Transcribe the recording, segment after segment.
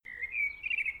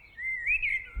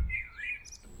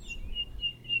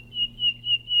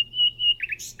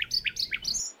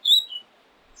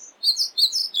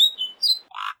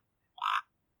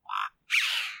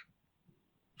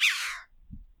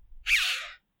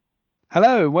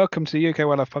Hello, welcome to the UK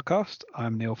Wildlife Podcast.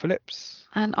 I'm Neil Phillips.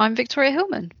 And I'm Victoria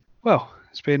Hillman. Well,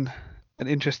 it's been an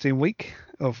interesting week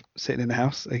of sitting in the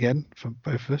house again for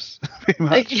both of us, pretty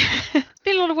much. There's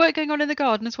been a lot of work going on in the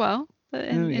garden as well. Oh, yeah.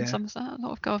 In Somerset, a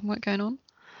lot of garden work going on.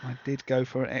 I did go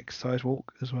for an exercise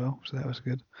walk as well, so that was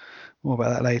good. More about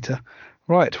that later.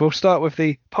 Right, we'll start with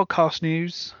the podcast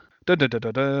news.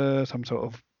 Some sort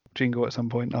of jingle at some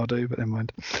point I'll do, but never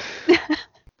mind.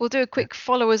 We'll do a quick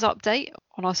followers update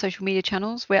on our social media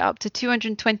channels. We're up to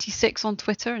 226 on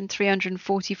Twitter and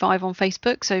 345 on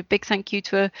Facebook. So big thank you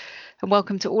and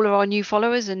welcome to all of our new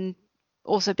followers, and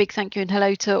also big thank you and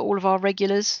hello to all of our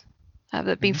regulars that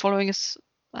have been following us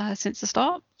since the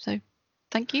start. So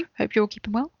thank you. Hope you're all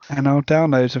keeping well. And our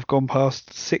downloads have gone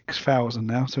past 6,000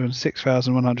 now, so we're in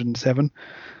 6,107.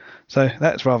 So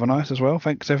that's rather nice as well.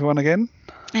 Thanks everyone again.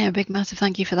 Yeah, a big massive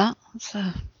thank you for that. That's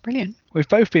brilliant. We've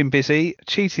both been busy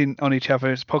cheating on each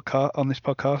other's podcast on this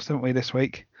podcast, haven't we, this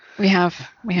week? We have.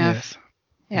 Yes.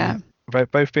 Yeah. We've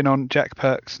both been on Jack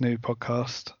Perk's new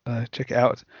podcast. Check it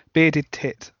out. Bearded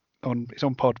Tit it's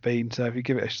on Podbean, so if you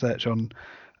give it a search on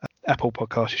Apple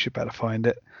Podcasts, you should be able to find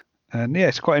it. And yeah,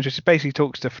 it's quite interesting. It basically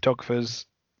talks to photographers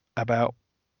about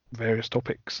various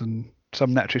topics and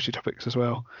some natural history topics as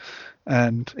well.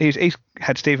 And he's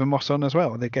had Stephen Moss on as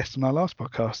well, the guest on our last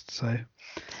podcast. So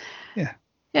yeah.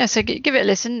 Yeah, so give it a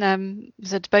listen.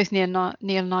 So both Neil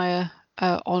and I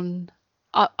are on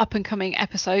up and coming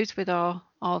episodes with our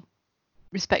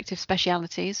respective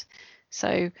specialities.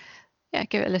 So yeah,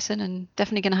 give it a listen, and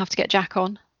definitely going to have to get Jack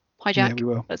on. Hi Jack. Yeah,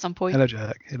 we will. At some point. Hello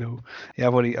Jack. Hello. Yeah, I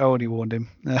already warned him.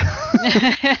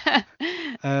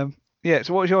 Yeah.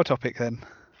 So what was your topic then?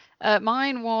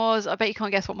 Mine was. I bet you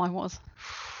can't guess what mine was.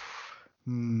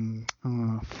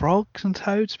 Frogs and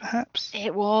toads, perhaps?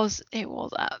 It was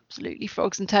absolutely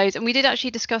frogs and toads, and we did actually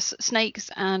discuss snakes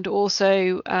and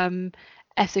also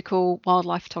ethical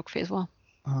wildlife photography as well.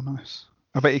 Oh, nice.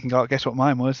 I bet you can guess what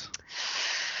mine was.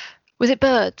 Was it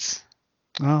birds?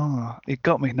 Oh, it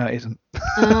got me. No, it isn't.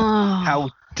 Oh.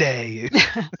 How dare you?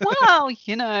 Well,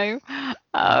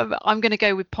 I'm going to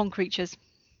go with pond creatures.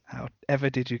 How ever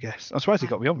did you guess? I'm surprised he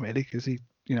got me on, really, because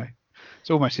it's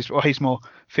almost he's more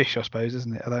fish, I suppose,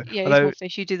 isn't it? He's more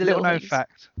fish. You do the little known things.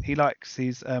 fact, he likes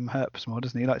his herps more,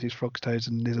 doesn't he? He likes his frogs, toads,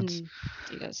 and lizards.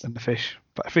 He does. And the fish.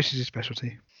 But fish is his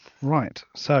specialty. Right.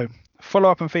 So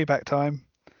follow up and feedback time.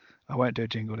 I won't do a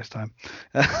jingle this time.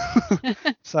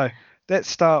 So let's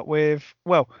start with.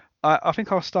 Well, I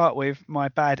think I'll start with my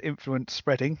bad influence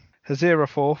spreading. Hazira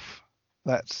Fourth,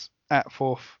 that's at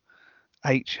Fourth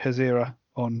H Hazira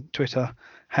on Twitter,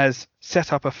 has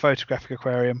set up a photographic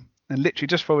aquarium, and literally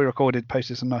just before we recorded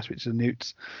posted some nice pictures of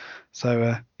newts.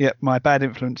 So my bad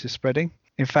influence is spreading.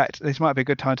 In fact, this might be a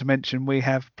good time to mention we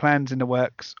have plans in the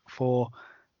works for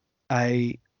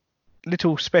a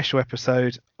little special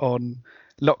episode on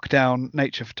lockdown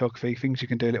nature photography, things you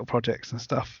can do, little projects and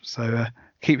stuff. So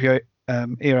keep your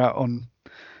ear out on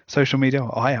social media,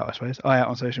 or eye out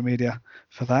on social media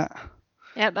for that.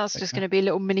 Yeah, that's just going to be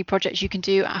little mini projects you can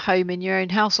do at home in your own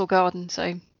house or garden.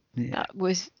 So that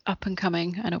was up and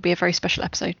coming, and it'll be a very special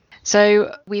episode.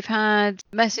 So we've had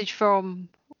a message from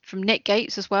Nick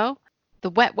Gates as well. The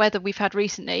wet weather we've had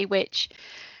recently, because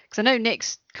I know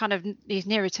Nick's he's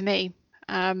nearer to me.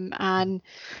 And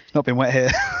it's not been wet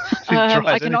here.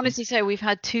 I can honestly say we've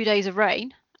had 2 days of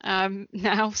rain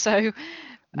now. So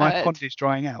my pond is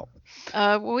drying out.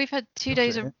 Well, we've had 2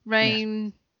 days of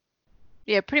rain.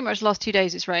 Yeah, pretty much the last 2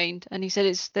 days it's rained, and he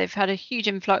said they've had a huge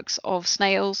influx of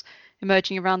snails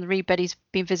emerging around the reed bed he's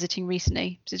been visiting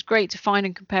recently. So it's great to find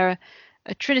and compare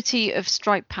a trinity of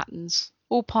striped patterns,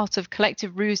 all part of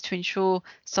collective ruse to ensure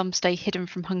some stay hidden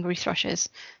from hungry thrushes.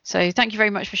 So thank you very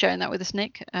much for sharing that with us,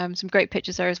 Nick. Some great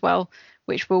pictures there as well,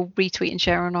 which we'll retweet and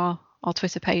share on our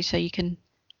Twitter page, so you can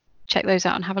check those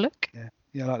out and have a look.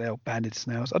 Yeah, I like the old banded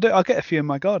snails. I get a few in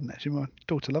my garden, actually. My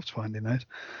daughter loves finding those,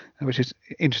 which is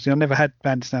interesting. I've never had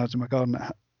banded snails in my garden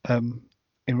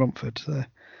in Romford. So,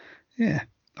 yeah.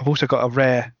 I've also got a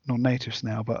rare non-native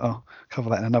snail, but I'll cover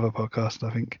that in another podcast,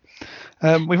 I think.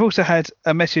 We've also had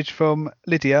a message from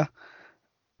Lydia,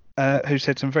 who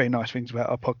said some very nice things about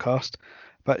our podcast,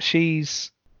 but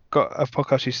she's got a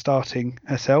podcast she's starting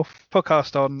herself,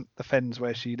 podcast on the fens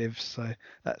where she lives. So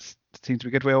that seems to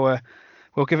be good.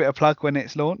 We'll give it a plug when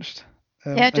it's launched.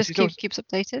 Just keeps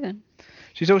updated. And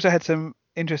she's also had some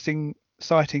interesting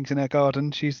sightings in her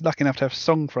garden. She's lucky enough to have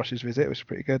song thrushes visit, which is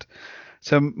pretty good.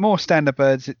 Some more standard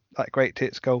birds like great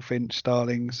tits, goldfinch,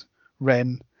 starlings,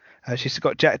 wren. She's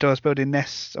got jackdaws building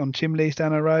nests on chimneys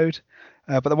down her road.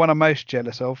 But the one I'm most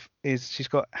jealous of is she's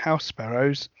got house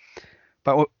sparrows,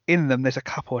 but in them there's a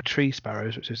couple of tree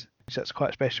sparrows, which is That's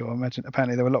quite special. I imagine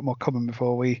apparently they were a lot more common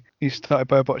before we started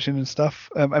bird watching and stuff.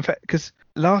 In fact, because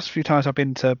last few times I've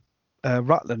been to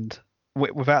Rutland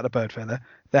without the bird feather,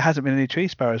 there hasn't been any tree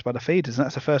sparrows by the feeders, and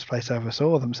that's the first place I ever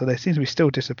saw them. So they seem to be still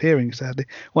disappearing, sadly.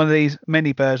 One of these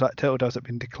many birds like turtle doves have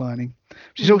been declining.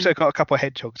 She's also got a couple of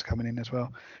hedgehogs coming in as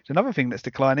well. It's another thing that's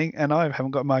declining, and I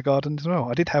haven't got in my garden as well.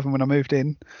 I did have them when I moved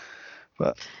in,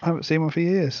 but I haven't seen one for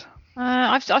years.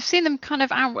 I've seen them kind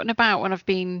of out and about when I've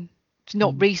been,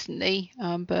 not recently,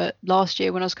 but last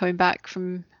year when I was coming back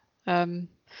from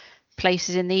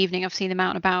places in the evening, I've seen them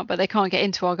out and about, but they can't get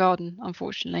into our garden,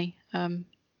 unfortunately.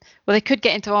 Well, they could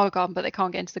get into our garden, but they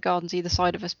can't get into the gardens either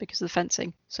side of us because of the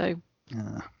fencing. So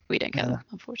we don't get them,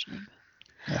 unfortunately.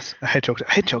 Yes, hedgehogs.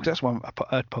 That's one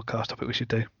podcast topic we should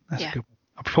do. That's a good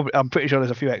one. I'm pretty sure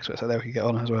there's a few experts out there we could get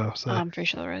on as well. So I'm pretty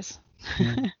sure there is.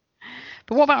 Yeah.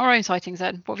 But what about our own sightings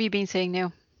then? What have you been seeing,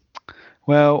 Neil?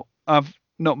 Well, I've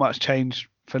not much changed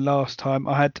for last time.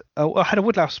 I had a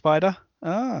woodlouse spider.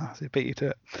 So it beat you to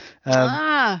it.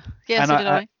 Yes, so did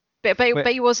I.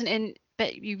 But you wasn't in.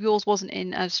 Yours wasn't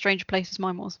in a stranger place as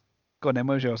mine was. Go on then.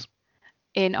 Where's yours?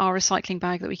 In our recycling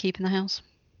bag that we keep in the house.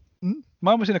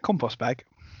 Mine was in a compost bag.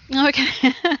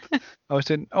 Okay. I was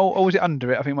doing. Oh, was it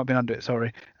under it? I think it might have been under it.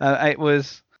 Sorry. It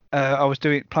was. I was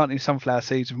planting sunflower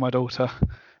seeds with my daughter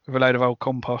with a load of old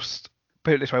compost.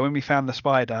 Put it this way: when we found the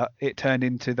spider,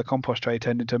 the compost tray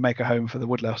turned into a make a home for the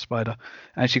woodlouse spider,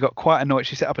 and she got quite annoyed.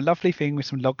 She set up a lovely thing with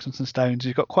some logs and some stones.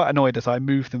 She got quite annoyed as I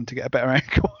moved them to get a better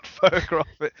angle and photograph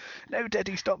it. No,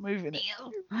 Daddy, stop moving it!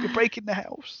 You're breaking the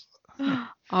house. Oh,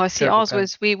 I see. Ours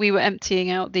was we were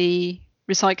emptying out the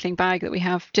recycling bag that we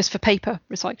have just for paper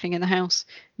recycling in the house.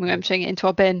 We were emptying it into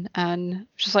our bin, and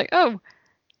just like, oh,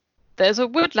 there's a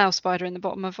woodlouse spider in the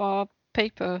bottom of our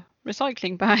paper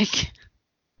recycling bag.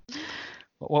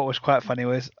 What was quite funny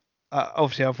was,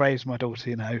 obviously I've raised my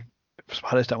daughter,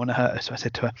 spiders don't want to hurt us. So I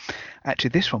said to her,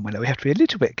 actually this one, Willow, we have to be a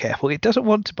little bit careful. It doesn't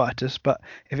want to bite us, but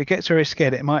if it gets very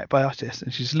scared, it might bite us.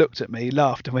 And she just looked at me,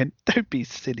 laughed and went, don't be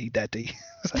silly, Daddy.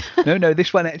 Like, no,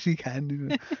 this one actually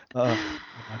can. I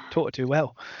taught her too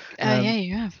well. Yeah,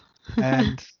 you have.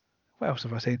 And what else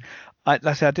have I seen? Like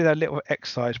I said, I did a little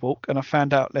exercise walk and I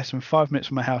found out less than 5 minutes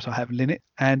from my house I have linnet.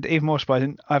 And even more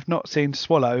surprising, I've not seen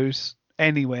swallows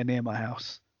anywhere near my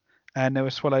house. And there were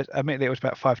swallows. Admittedly, it was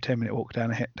about 5-10 minute walk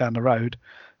down the road,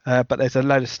 but there's a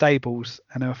load of stables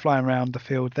and they were flying around the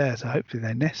field there. So hopefully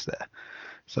they nest there.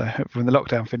 So hopefully when the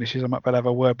lockdown finishes, I might be able to have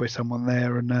a word with someone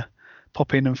there and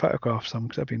pop in and photograph some,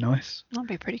 because that'd be nice. That'd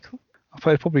be pretty cool. I've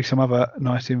heard probably some other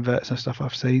nice inverts and stuff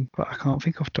I've seen, but I can't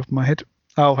think off the top of my head.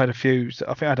 Oh, I've had a few.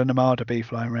 I think I had a Namada bee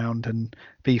flying around and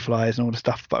bee flies and all the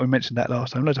stuff, but we mentioned that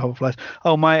last time. Loads of hoverflies.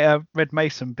 Oh, my red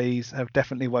mason bees have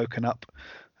definitely woken up.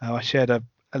 I shared a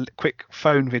quick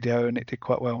phone video and it did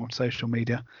quite well on social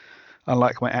media.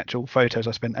 Unlike my actual photos,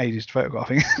 I spent ages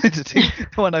photographing. The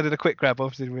one I did a quick grab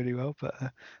obviously did really well, but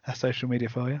that's social media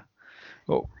for you.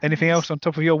 Well, anything else on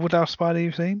top of your woodlouse spider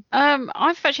you've seen?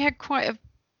 I've actually had quite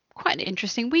an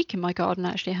interesting week in my garden,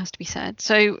 actually, it has to be said.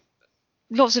 So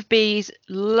lots of bees,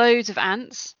 loads of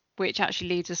ants, which actually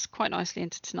leads us quite nicely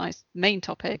into today's main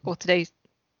topic.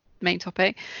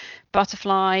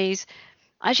 Butterflies.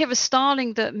 I actually have a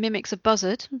starling that mimics a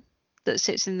buzzard that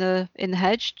sits in the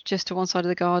hedge just to one side of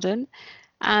the garden.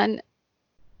 And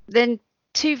then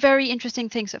two very interesting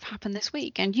things have happened this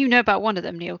week. And you know about one of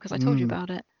them, Neil, because I told you about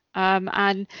it.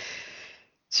 And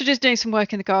so just doing some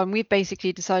work in the garden, we've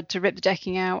basically decided to rip the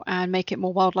decking out and make it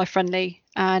more wildlife friendly.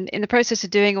 And in the process of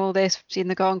doing all this, we've seen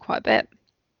the garden quite a bit.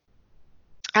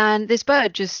 And this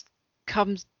bird just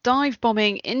comes dive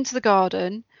bombing into the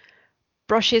garden,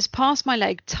 brushes past my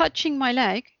leg, touching my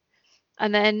leg,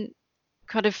 and then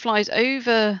kind of flies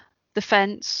over the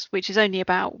fence, which is only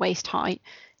about waist height,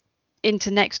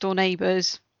 into next door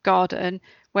neighbour's garden,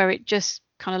 where it just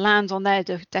kind of lands on their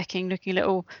decking looking a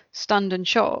little stunned and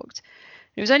shocked.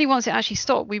 It was only once it actually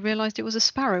stopped we realised it was a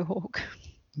sparrowhawk.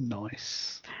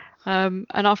 Nice. And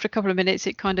after a couple of minutes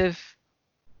it kind of,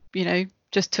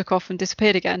 just took off and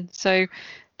disappeared again. So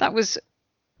that was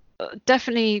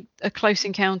definitely a close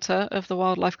encounter of the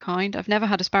wildlife kind. I've never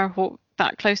had a sparrowhawk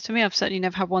that close to me. I've certainly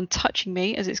never had one touching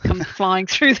me as it's come flying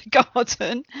through the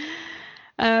garden.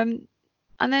 And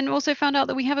then also found out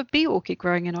that we have a bee orchid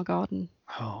growing in our garden.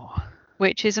 Oh.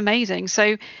 Which is amazing.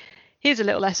 So here's a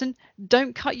little lesson.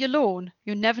 Don't cut your lawn.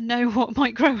 You'll never know what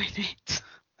might grow in it.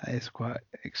 That is quite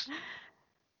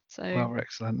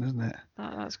excellent, isn't it?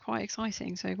 That's quite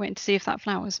exciting. So waiting to see if that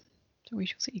flowers. So we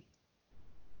shall see.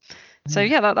 So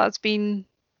yeah, that's been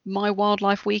my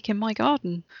wildlife week in my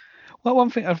garden. Well,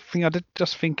 one thing I did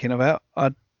just thinking about,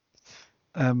 I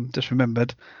just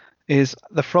remembered, is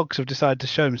the frogs have decided to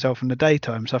show themselves in the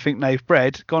daytime. So I think they've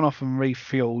bred, gone off and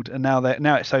refueled, and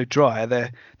now it's so dry.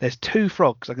 There's two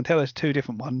frogs. I can tell there's two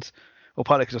different ones. Well,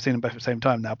 partly because I've seen them both at the same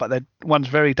time now, but one's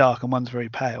very dark and one's very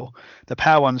pale. The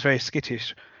pale one's very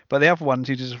skittish, but the other ones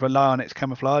you just rely on its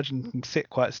camouflage and can sit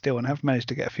quite still, and have managed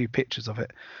to get a few pictures of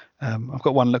it. I've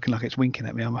got one looking like it's winking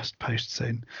at me. I must post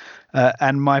soon.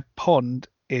 And my pond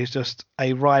is just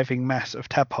a writhing mass of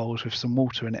tadpoles with some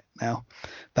water in it now.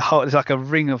 There's like a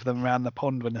ring of them around the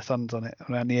pond when the sun's on it,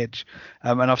 around the edge.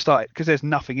 And I've started, because there's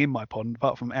nothing in my pond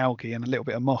apart from algae and a little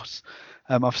bit of moss.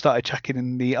 I've started chucking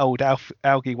in the old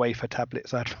algae wafer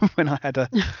tablets I had from when I had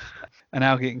an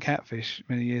algae and catfish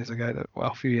many years ago.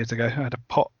 Well, a few years ago, I had a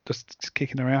pot just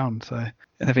kicking around. So and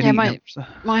they've been eating them, so.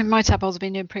 My tadpoles have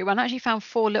been doing pretty well. I actually found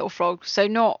 4 little frogs, so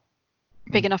not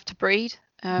big enough to breed.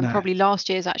 No. Probably last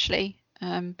year's actually.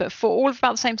 But for all of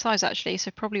about the same size actually,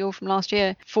 so probably all from last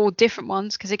year. 4 different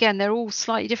ones, because again they're all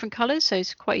slightly different colours, so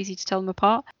it's quite easy to tell them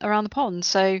apart around the pond.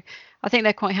 So I think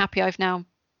they're quite happy. I've now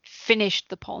finished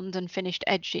the pond and finished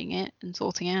edging it and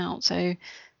sorting it out, so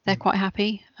they're quite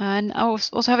happy. And I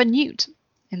also have a newt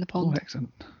in the pond. Oh,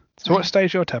 excellent. So what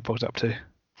stage are your tadpoles up to?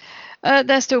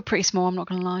 They're still pretty small, I'm not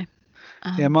going to lie.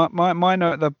 Yeah, mine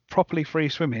are at the properly free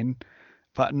swimming,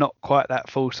 but not quite that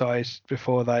full size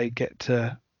before they get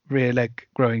to rear leg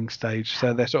growing stage.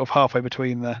 So they're sort of halfway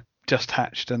between the just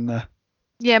hatched and the.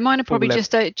 Yeah, mine are probably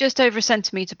just over a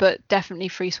centimetre, but definitely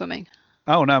free swimming.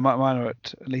 Oh no, mine are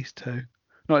at least 2.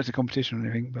 Not as a competition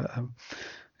or anything, but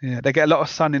yeah, they get a lot of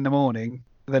sun in the morning.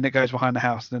 Then it goes behind the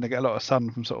house, and then they get a lot of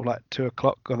sun from sort of like 2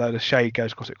 o'clock, although the shade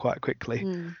goes across it quite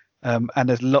quickly. And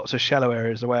there's lots of shallow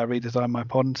areas the way I redesigned my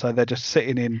pond, so they're just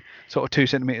sitting in sort of 2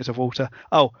 centimetres of water.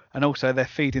 Oh, and also they're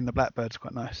feeding the blackbirds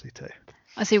quite nicely too.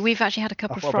 I see. We've actually had a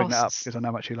couple of frosts. I'll bring that up because I know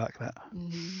how much you like that.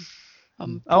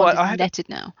 I had netted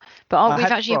now, but we've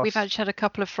actually had a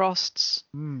couple of frosts.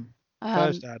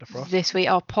 Thursday I had a frost. This week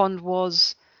our pond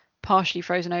was partially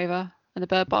frozen over, and the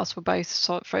bird baths were both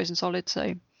frozen solid.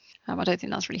 So I don't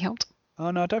think that's really helped.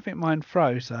 Oh no, I don't think mine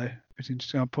froze though. It's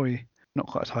interesting. I'm probably not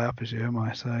quite as high up as you, am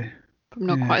I? So I'm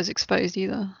not quite as exposed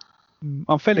either.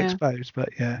 I'm fairly exposed, but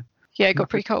yeah. Yeah, it got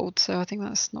pretty cold, so I think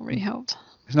that's not really helped.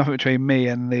 There's nothing between me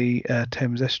and the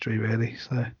Thames estuary really.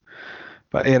 So,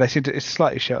 but yeah, it's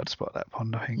slightly sheltered spot, that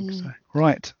pond, I think. So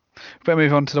right, better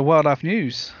move on to the wildlife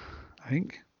news, I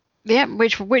think. Yeah,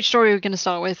 which story are we going to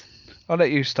start with? I'll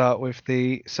let you start with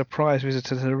the surprise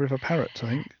visitor to the River Parrot, I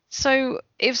think. So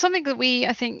it was something that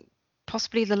I think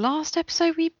possibly the last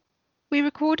episode we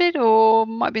recorded, or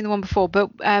might have been the one before, but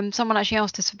someone actually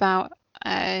asked us about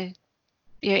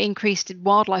increased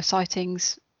wildlife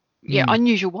sightings,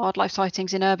 unusual wildlife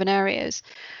sightings in urban areas.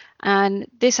 And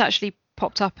this actually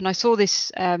popped up, and I saw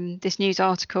this news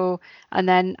article, and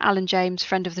then Alan James,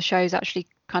 friend of the show, has actually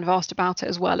kind of asked about it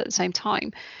as well at the same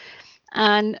time.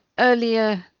 And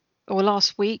earlier or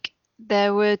last week,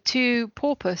 there were 2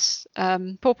 porpoise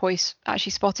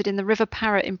actually spotted in the River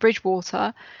Parrot in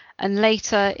Bridgewater, and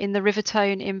later in the River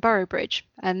Tone in Boroughbridge,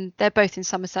 and they're both in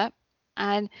Somerset.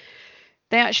 And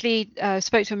they actually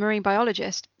spoke to a marine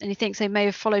biologist, and he thinks they may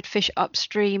have followed fish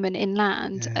upstream and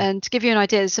inland. Yeah. And to give you an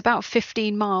idea, it's about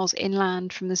 15 miles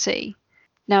inland from the sea.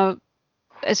 Now,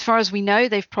 as far as we know,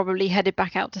 they've probably headed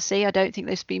back out to sea. I don't think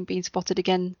they've been spotted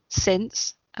again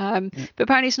since. But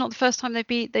apparently it's not the first time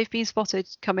they've been spotted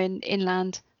coming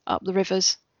inland up the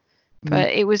rivers. But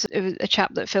it was a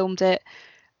chap that filmed it.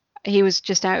 He was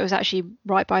just out. It was actually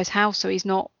right by his house, so he's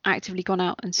not actively gone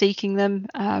out and seeking them.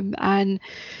 And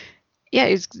yeah,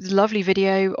 it's a lovely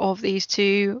video of these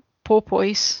 2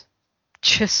 porpoise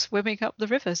just swimming up the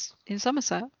rivers in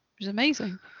Somerset, which is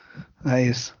amazing. That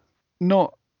is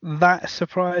not that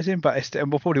surprising, but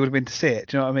we probably would have been to see it.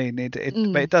 Do you know what I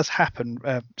mean? But it does happen.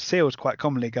 Seals quite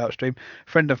commonly go upstream. A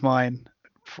friend of mine,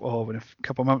 a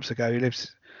couple of months ago,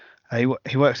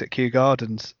 he works at Kew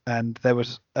Gardens, and there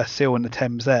was a seal in the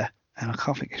Thames there, and I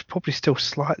can't think, it's probably still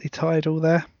slightly tidal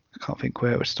there. I can't think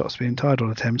where it stops being tidal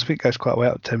on the Thames. I think it goes quite a way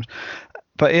up the Thames.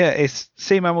 But yeah,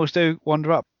 sea mammals do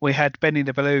wander up. We had Benny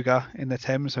the beluga in the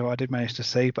Thames, who I did manage to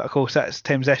see, but of course that's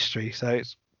Thames estuary, so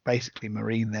it's basically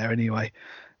marine there anyway.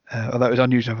 Although it was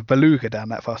unusual to have a beluga down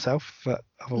that far south, but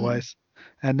otherwise.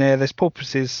 And there's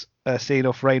porpoises seen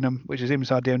off Rainham, which is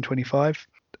inside the M25.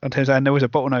 And there was a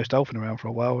bottlenose dolphin around for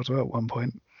a while as well at one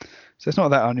point. So it's not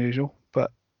that unusual,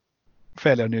 but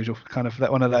fairly unusual. Kind of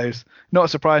one of those, not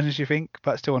as surprising as you think,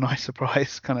 but still a nice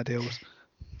surprise kind of deals.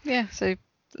 Yeah, so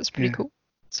that's pretty cool.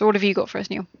 So what have you got for us,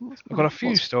 Neil? I've got a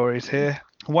few stories here.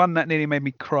 One that nearly made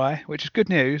me cry, which is good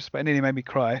news, but it nearly made me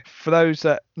cry. For those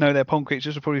that know their pond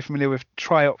creatures are probably familiar with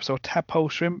triops or tadpole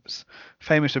shrimps,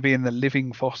 famous for being the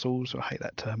living fossils. I hate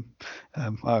that term.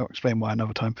 I'll explain why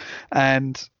another time.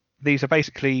 And these are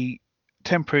basically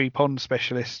temporary pond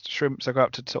specialist shrimps that go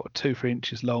up to sort of 2-3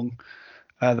 inches long.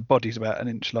 The body's about an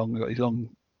inch long. They've got these long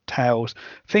tails.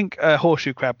 Think a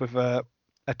horseshoe crab with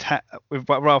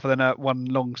rather than a one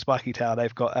long spiky tail,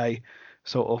 they've got a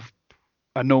sort of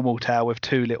a normal tail with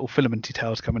 2 little filamenty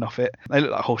tails coming off it. They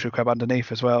look like horseshoe crab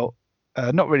underneath as well.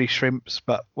 Not really shrimps,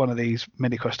 but one of these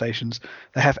mini crustaceans.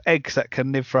 They have eggs that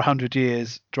can live for 100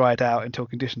 years dried out until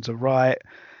conditions are right.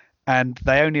 And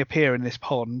they only appear in this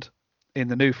pond in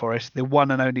the New Forest, the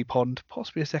one and only pond,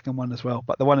 possibly a second one as well,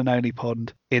 but the one and only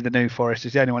pond in the New Forest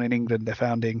is the only one in England they're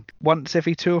founding once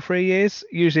every 2 or 3 years,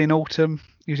 usually in autumn,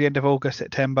 usually end of August,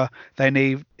 September. They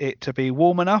need it to be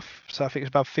warm enough, so I think it's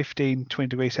above 15, 20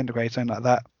 degrees centigrade, something like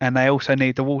that. And they also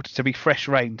need the water to be fresh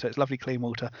rain, so it's lovely clean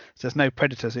water, so there's no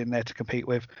predators in there to compete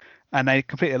with. And they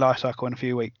complete their life cycle in a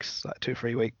few weeks, like 2 or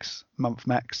 3 weeks, month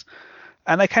max.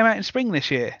 And they came out in spring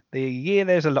this year, the year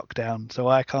there's a lockdown, so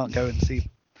I can't go and see them.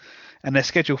 And they're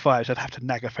Schedule 5, so I'd have to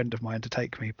nag a friend of mine to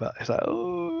take me. But it's like,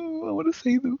 oh, I want to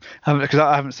see them. Because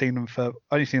I haven't seen them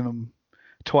only seen them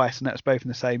twice, and that's both in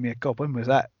the same year. God, when was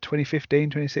that?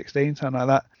 2015, 2016, something like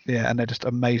that. Yeah, and they're just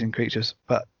amazing creatures.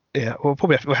 But yeah, we're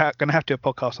going to have to do a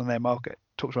podcast on them. I'll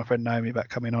talk to my friend Naomi about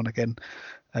coming on again.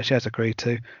 She has agreed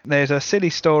to. There's a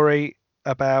silly story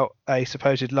about a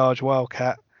supposed large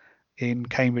wildcat in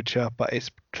Cambridgeshire, but it's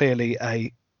clearly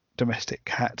a domestic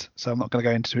cat, so I'm not going to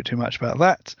go into it too much about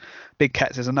that. Big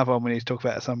cats is another one we need to talk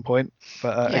about at some point,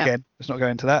 but again, let's not go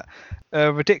into that.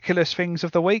 Ridiculous things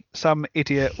of the week. Some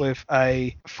idiot with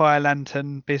a fire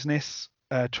lantern business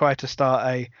tried to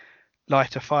start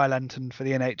light a fire lantern for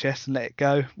the NHS and let it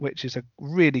go, which is a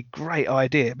really great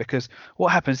idea, because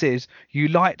what happens is you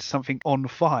light something on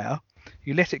fire,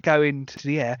 you let it go into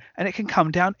the air, and it can come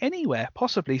down anywhere,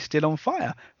 possibly still on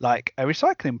fire, like a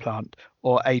recycling plant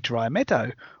or a dry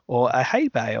meadow or a hay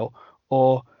bale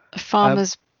or a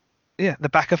farmer's the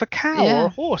back of a cow or a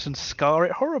horse, and scar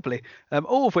it horribly,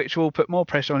 all of which will put more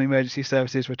pressure on emergency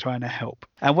services we're trying to help.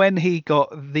 And when he got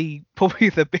probably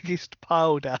the biggest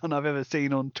pile down I've ever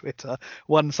seen on Twitter,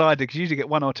 one-sided, because you usually get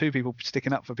 1 or 2 people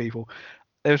sticking up for people,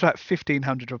 there was like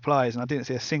 1,500 replies, and I didn't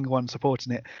see a single one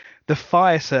supporting it. The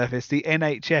fire service, the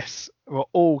NHS, were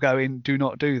all going, do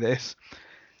not do this.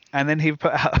 And then he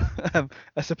put out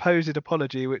a supposed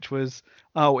apology, which was,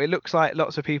 it looks like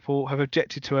lots of people have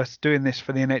objected to us doing this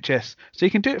for the NHS, so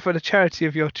you can do it for the charity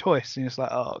of your choice. And it's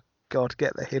like, oh God,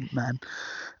 get the hint, man.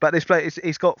 But this place,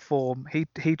 he's got form.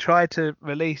 He tried to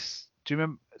release. Do you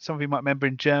remember? Some of you might remember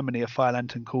in Germany, a fire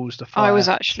lantern caused a fire.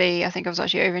 I think I was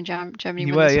actually over in Germany.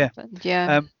 You were, yeah. Happened.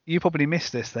 Yeah. You probably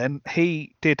missed this then.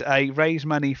 He did raise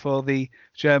money for the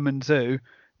German zoo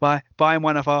by buying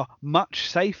one of our much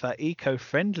safer,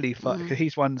 eco-friendly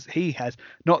because he has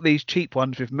not these cheap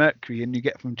ones with mercury and you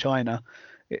get from China.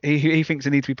 He thinks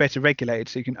they need to be better regulated,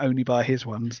 so you can only buy his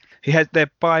ones.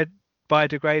 They're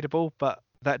biodegradable, but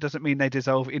that doesn't mean they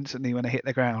dissolve instantly when they hit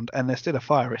the ground, and they're still a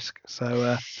fire risk.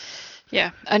 So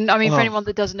yeah, and I mean, for anyone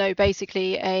that doesn't know,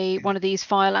 basically one of these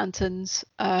fire lanterns.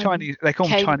 Chinese, they call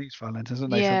them Chinese fire lanterns,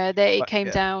 don't they? Yeah, it came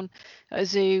down at a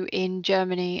zoo in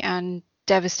Germany and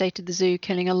devastated the zoo,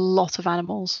 killing a lot of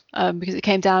animals because it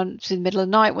came down in the middle of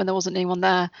the night when there wasn't anyone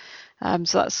there.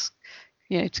 So that's,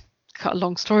 to cut a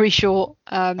long story short.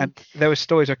 And there were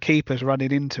stories of keepers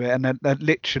running into it, and they're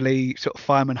literally sort of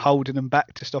firemen holding them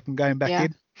back to stop them going back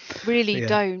in. Really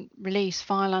don't release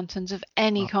fire lanterns of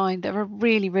any kind. They're a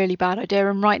really, really bad idea.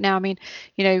 And right now, I mean,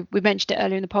 we mentioned it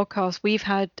earlier in the podcast, we've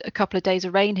had a couple of days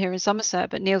of rain here in Somerset,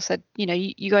 but Neil said,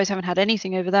 you guys haven't had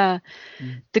anything over there.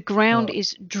 The ground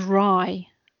is dry.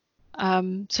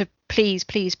 So please,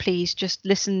 please, please just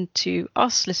listen to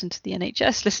us, listen to the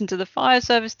NHS, listen to the fire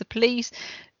service, the police.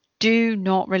 Do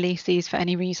not release these for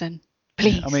any reason,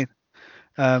 please. Yeah, I mean,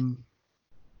 I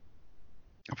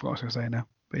forgot what I was going to say now,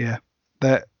 but yeah.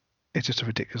 It's just a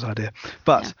ridiculous idea.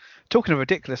 But talking of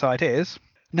ridiculous ideas,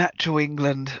 Natural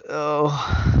England.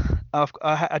 I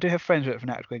do have friends who work for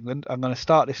Natural England. I'm going to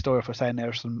start this story off by saying there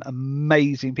are some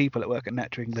amazing people that work at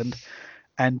Natural England,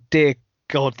 and dear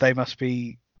God, they must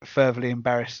be furtherly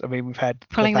embarrassed. I mean, we've had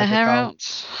pulling their hair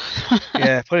out.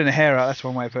 Yeah, pulling the hair out. That's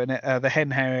one way of putting it. The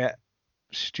hen Harriet,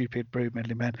 stupid brood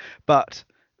meddling man. But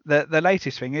the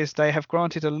latest thing is they have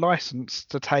granted a license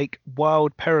to take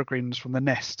wild peregrines from the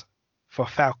nest for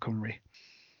falconry,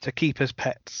 to keep as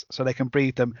pets, so they can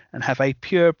breed them and have a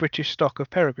pure British stock of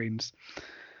peregrines,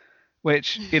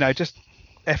 which just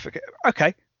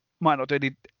might not do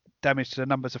any damage to the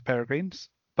numbers of peregrines,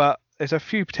 but there's a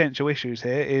few potential issues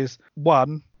here. Is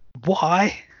one,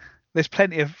 why? There's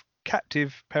plenty of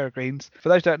captive peregrines. For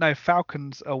those who don't know,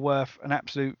 falcons are worth an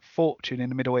absolute fortune in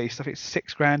the Middle East. I think it's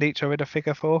 $6,000 each. I read a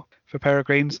figure for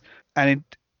peregrines, and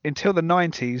until the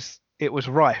 90s, it was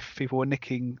rife. People were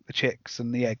nicking the chicks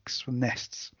and the eggs from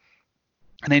nests,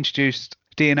 and they introduced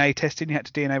DNA testing. You had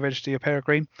to DNA register your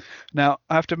peregrine. Now,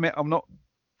 I have to admit, I'm not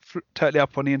totally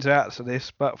up on the ins and outs of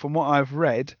this, but from what I've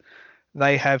read,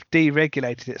 they have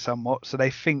deregulated it somewhat, so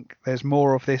they think there's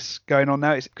more of this going on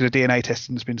now. It's because the DNA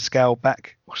testing has been scaled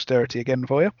back, austerity again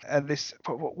for you. And this,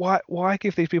 why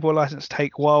give these people a license to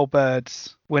take wild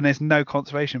birds when there's no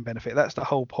conservation benefit? That's the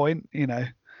whole point, you know.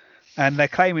 And they're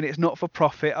claiming it's not for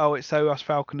profit. Oh, it's so us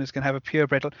falconers can have a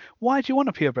purebred line. Why do you want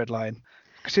a purebred line?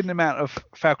 Considering the amount of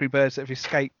falconry birds that have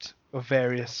escaped of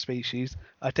various species,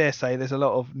 I dare say there's a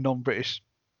lot of non-British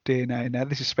DNA now.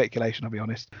 This is speculation, I'll be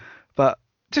honest, but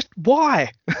just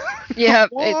why? Yeah,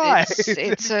 why?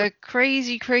 it's a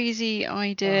crazy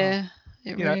idea.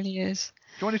 It really is.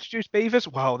 Do you want to introduce beavers?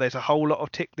 Well, there's a whole lot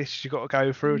of tick lists you've got to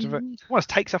go through. Want to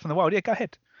take stuff in the wild? Yeah, go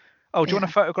ahead. Oh, do you want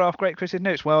to photograph great crested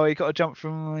newts? Well, you got to jump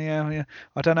from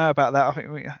I don't know about that. I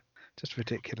think just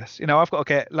ridiculous. You know, I've got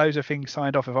to get loads of things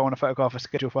signed off if I want to photograph a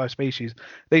Schedule 5 species.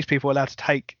 These people are allowed to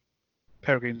take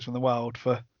peregrines from the wild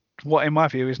for what, in my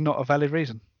view, is not a valid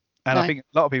reason. And I think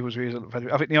a lot of people's views are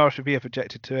valid. I think the RSPB have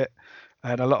objected to it,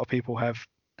 and a lot of people have.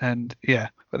 And yeah,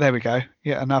 but there we go.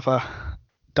 Yet another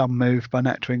dumb move by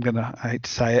Natural England. I hate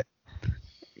to say it.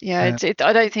 Yeah,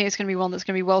 I don't think it's going to be one that's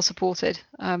going to be well supported.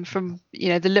 From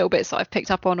the little bits that I've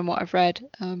picked up on and what I've read,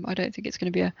 I don't think it's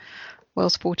going to be a well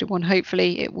supported one.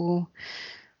 Hopefully, it will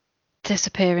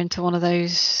disappear into one of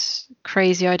those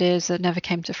crazy ideas that never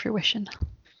came to fruition.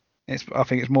 I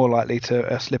think it's more likely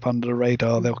to slip under the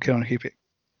radar. They'll kill and keep it.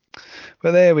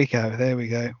 But there we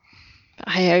go.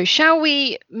 Hey, shall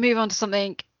we move on to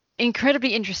something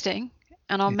incredibly interesting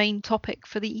and our main topic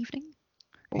for the evening?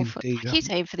 I keep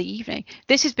saying for the evening.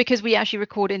 This is because we actually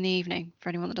record in the evening, for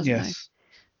anyone that doesn't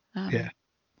know. Yeah.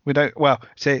 We don't. Well,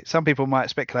 see, some people might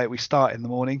speculate we start in the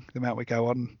morning, the amount we go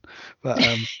on, but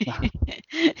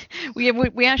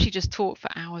we actually just talk for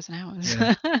hours and hours.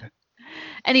 Yeah.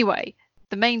 Anyway,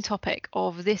 the main topic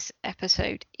of this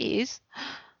episode is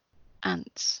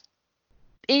ants.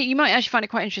 You might actually find it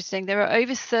quite interesting. There are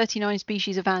over 39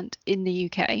 species of ant in the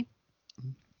UK.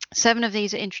 7 of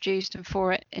these are introduced and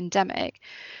 4 are endemic.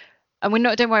 And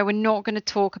don't worry, we're not going to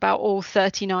talk about all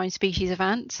 39 species of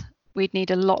ants. We'd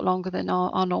need a lot longer than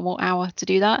our normal hour to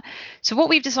do that. So what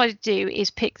we've decided to do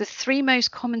is pick the 3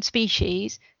 most common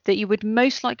species that you would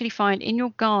most likely find in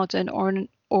your garden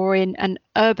or in an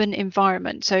urban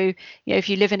environment. So if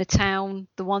you live in a town,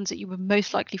 the ones that you would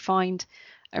most likely find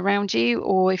around you,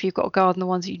 or if you've got a garden, the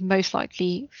ones that you'd most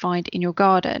likely find in your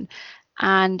garden.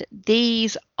 And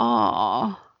these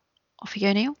are, off you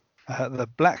go, Neil. The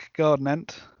black garden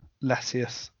ant,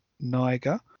 Lasius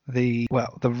niger. The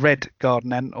red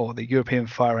garden ant, or the European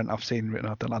fire ant, I've seen written,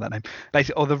 I don't like that name.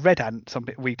 Basically, or the red ant,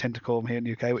 we tend to call them here in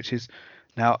the UK, which is,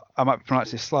 now I might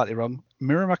pronounce this slightly wrong,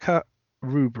 Myrmica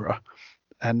rubra.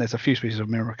 And there's a few species of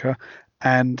Myrmica.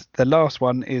 And the last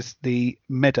one is the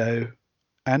meadow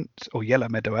ant, or yellow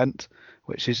meadow ant,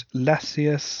 which is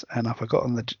Lasius, and I've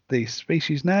forgotten the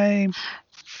species name.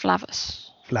 Flavus,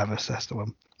 that's the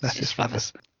one. Lasius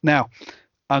flavus. Now,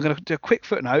 I'm going to do a quick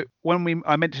footnote. When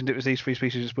I mentioned it was these 3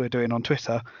 species we're doing on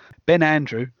Twitter, Ben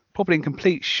Andrew, probably in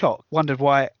complete shock, wondered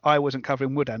why I wasn't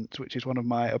covering wood ants, which is one of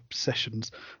my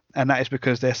obsessions. And that is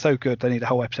because they're so good, they need a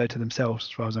whole episode to themselves,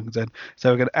 as far as I'm concerned.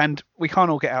 So and we can't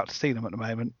all get out to see them at the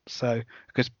moment. So,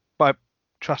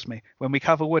 trust me, when we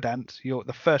cover wood ants,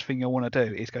 the first thing you'll want to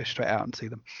do is go straight out and see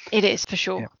them. It is, for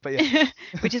sure.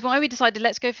 Which is why we decided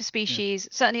let's go for species,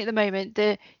 certainly at the moment,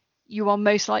 that you are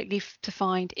most likely to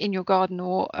find in your garden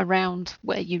or around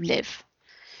where you live.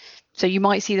 So you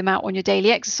might see them out on your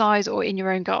daily exercise or in your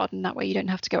own garden. That way you don't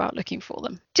have to go out looking for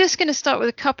them. Just going to start with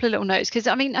a couple of little notes, because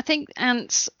I think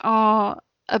ants are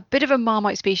a bit of a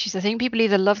Marmite species. I think people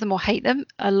either love them or hate them.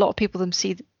 A lot of people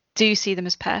do see them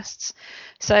as pests.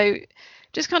 So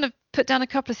just kind of put down a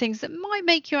couple of things that might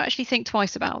make you actually think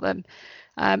twice about them.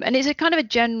 And it's a kind of a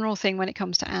general thing when it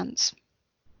comes to ants.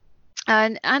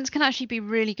 And ants can actually be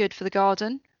really good for the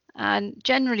garden, and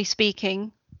generally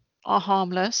speaking are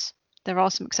harmless. There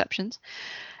are some exceptions.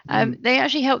 They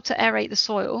actually help to aerate the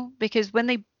soil, because when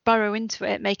they burrow into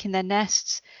it, making their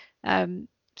nests,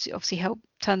 obviously help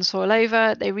turn the soil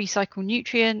over. They recycle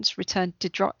nutrients, return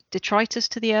detritus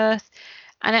to the earth,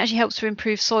 and it actually helps to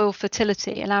improve soil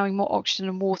fertility, allowing more oxygen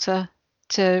and water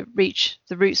to reach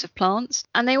the roots of plants.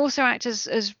 And they also act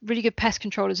as really good pest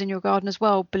controllers in your garden as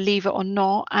well, believe it or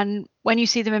not. And when you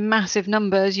see them in massive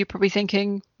numbers, you're probably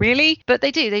thinking, really? But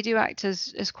they do act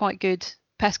as quite good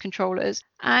pest controllers.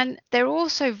 And they're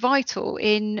also vital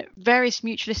in various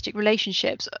mutualistic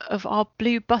relationships of our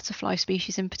blue butterfly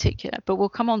species in particular. But we'll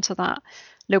come on to that a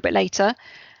little bit later.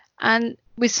 And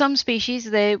with some species,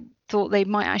 they thought they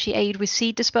might actually aid with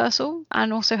seed dispersal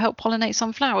and also help pollinate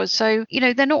some flowers. So,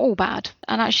 they're not all bad.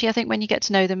 And actually, I think when you get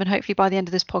to know them, and hopefully by the end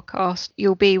of this podcast,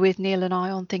 you'll be with Neil and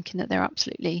I on thinking that they're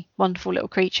absolutely wonderful little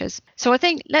creatures. So I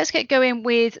think let's get going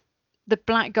with the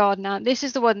black garden ant. This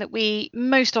is the one that we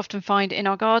most often find in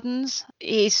our gardens.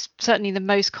 It is certainly the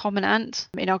most common ant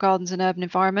in our gardens and urban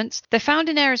environments. They're found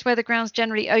in areas where the ground's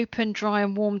generally open, dry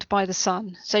and warmed by the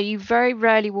sun. So you very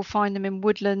rarely will find them in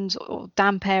woodlands or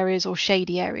damp areas or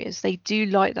shady areas. They do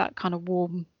like that kind of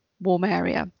warm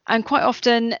area. And quite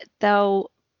often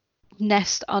they'll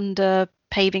nest under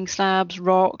paving slabs,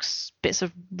 rocks, bits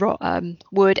of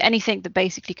wood, anything that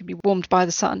basically can be warmed by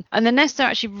the sun. And the nests are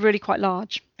actually really quite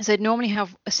large. So they normally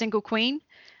have a single queen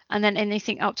and then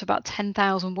anything up to about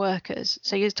 10,000 workers.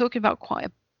 So you're talking about quite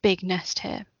a big nest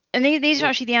here. And these are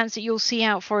actually the ants that you'll see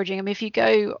out foraging. I mean, if you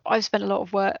go, I've spent a lot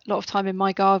of time in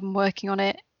my garden working on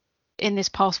it in this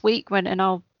past week and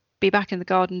I'll be back in the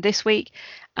garden this week.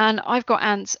 And I've got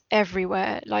ants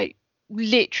everywhere, like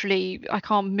literally I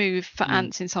can't move for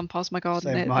ants in some parts of my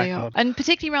garden. They are. And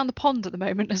particularly around the pond at the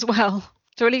moment as well.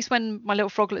 So at least when my little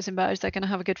froglets emerge, they're going to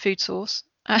have a good food source.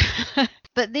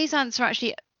 But these ants are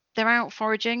actually, they're out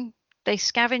foraging. They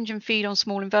scavenge and feed on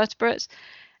small invertebrates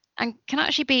and can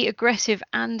actually be aggressive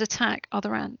and attack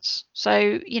other ants.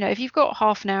 So, if you've got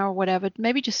half an hour or whatever,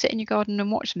 maybe just sit in your garden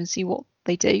and watch them and see what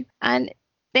they do. And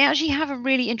they actually have a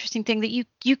really interesting thing that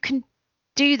you can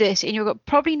do this in your garden.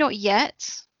 Probably not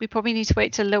yet. We probably need to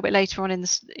wait till a little bit later on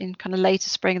in kind of later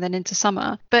spring and then into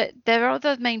summer. But their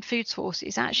other main food source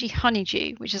is actually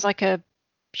honeydew, which is like a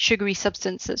sugary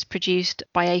substance that's produced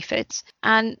by aphids.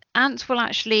 And ants will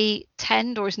actually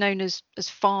tend, or is known as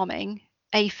farming,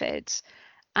 aphids.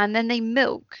 And then they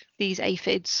milk these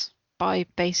aphids by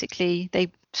basically,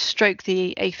 they stroke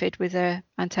the aphid with their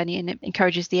antennae and it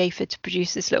encourages the aphid to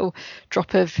produce this little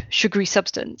drop of sugary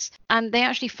substance. And they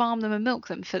actually farm them and milk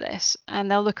them for this.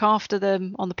 And they'll look after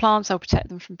them on the plants, they'll protect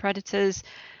them from predators.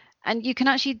 And you can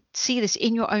actually see this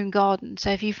in your own garden. So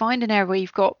if you find an area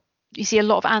where you see a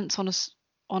lot of ants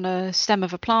on a stem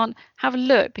of a plant, have a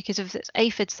look, because if there's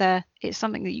aphids there, it's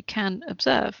something that you can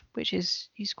observe, which is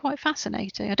quite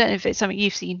fascinating. I don't know if it's something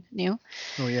you've seen, Neil.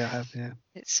 Oh yeah, I have, yeah.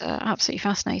 It's absolutely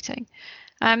fascinating.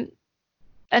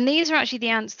 And these are actually the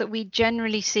ants that we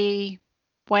generally see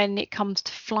when it comes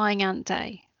to Flying Ant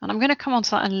Day. And I'm going to come on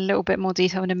to that in a little bit more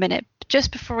detail in a minute. But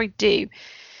just before I do,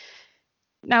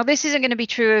 now this isn't going to be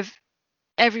true of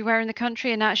everywhere in the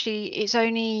country, and actually it's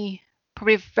only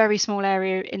probably a very small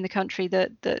area in the country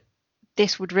that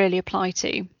this would really apply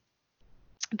to.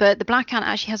 But the black ant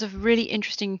actually has a really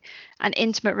interesting and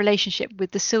intimate relationship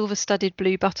with the silver-studded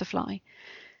blue butterfly.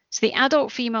 So the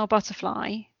adult female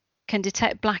butterfly can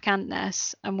detect black ant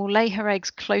nests and will lay her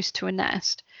eggs close to a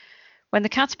nest. When the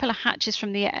caterpillar hatches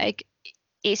from the egg,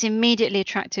 it's immediately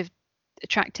attractive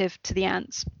to the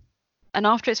ants. And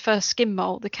after its first skin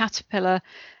molt, the caterpillar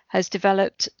has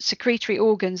developed secretory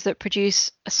organs that produce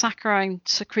a saccharine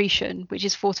secretion, which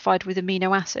is fortified with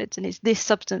amino acids. And it's this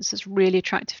substance that's really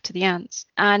attractive to the ants.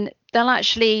 And they'll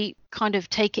actually kind of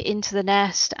take it into the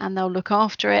nest and they'll look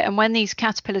after it. And when these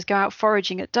caterpillars go out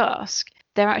foraging at dusk,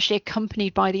 they're actually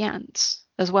accompanied by the ants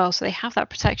as well. So they have that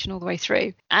protection all the way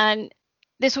through. And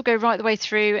this will go right the way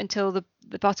through until the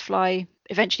butterfly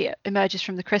eventually emerges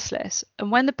from the chrysalis.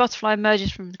 And when the butterfly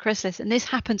emerges from the chrysalis, and this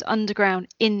happens underground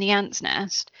in the ant's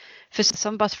nest, for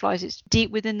some butterflies it's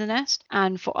deep within the nest,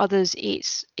 and for others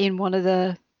it's in one of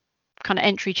the kind of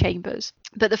entry chambers.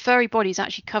 But the furry body is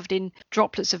actually covered in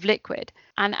droplets of liquid.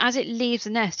 And as it leaves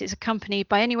the nest, it's accompanied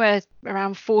by anywhere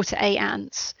around 4 to 8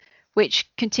 ants, which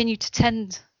continue to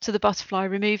tend to the butterfly,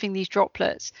 removing these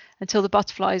droplets until the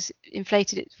butterfly's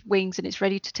inflated its wings and it's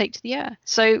ready to take to the air.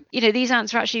 So, these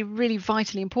ants are actually really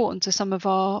vitally important to some of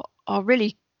our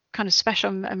really kind of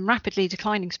special and rapidly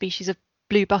declining species of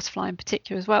blue butterfly in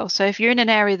particular as well. So if you're in an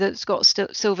area that's got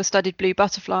silver-studded blue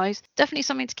butterflies, definitely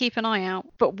something to keep an eye out.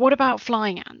 But what about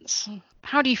flying ants?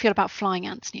 How do you feel about flying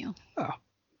ants, Neil? Oh,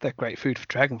 they're great food for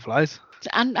dragonflies.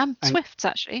 And swifts,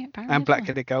 actually. Apparently, and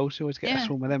black-headed gulls. You always get a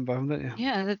swarm of them by them, don't you?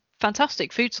 Yeah, they're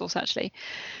fantastic food source, actually.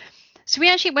 So we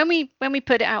actually, when we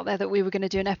put it out there that we were going to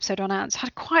do an episode on ants,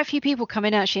 had quite a few people come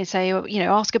in actually and say,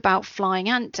 ask about Flying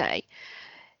Ant Day.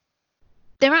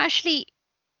 They're actually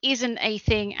isn't a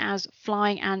thing as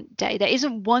Flying Ant Day. There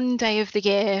isn't one day of the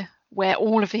year where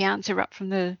all of the ants erupt from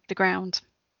the ground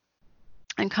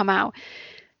and come out.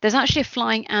 There's actually a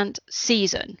flying ant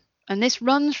season, and this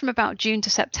runs from about June to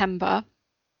September,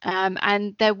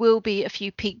 and there will be a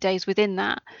few peak days within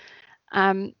that.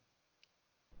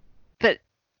 But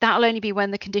that'll only be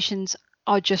when the conditions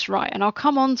are just right. And I'll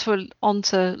come on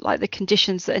to like the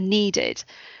conditions that are needed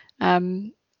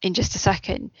in just a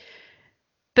second.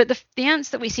 But the ants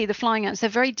that we see, the flying ants, they're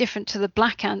very different to the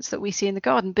black ants that we see in the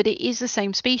garden, but it is the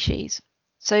same species.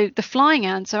 So the flying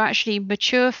ants are actually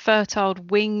mature, fertile,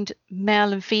 winged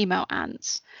male and female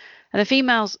ants. And the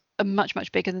females are much,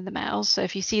 much bigger than the males. So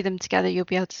if you see them together, you'll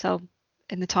be able to tell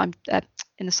in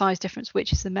the size difference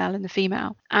which is the male and the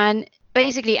female. And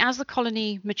basically, as the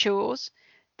colony matures,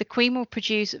 the queen will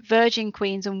produce virgin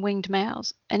queens and winged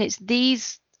males. And it's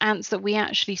these ants that we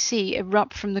actually see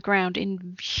erupt from the ground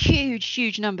in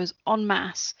huge numbers en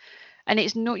masse. And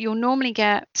you'll normally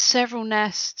get several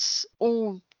nests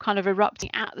all kind of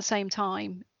erupting at the same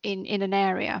time in an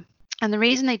area. And the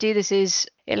reason they do this is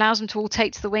it allows them to all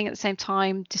take to the wing at the same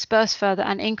time, disperse further,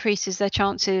 and increases their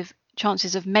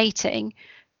chances of mating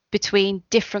between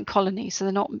different colonies. So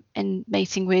they're not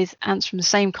mating with ants from the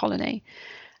same colony.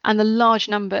 And the large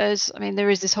numbers, I mean, there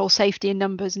is this whole safety in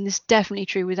numbers, and this is definitely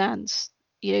true with ants.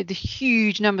 You know, the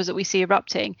huge numbers that we see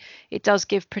erupting, it does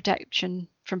give protection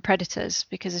from predators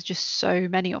because there's just so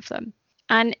many of them.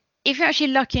 And if you're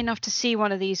actually lucky enough to see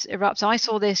one of these erupt, I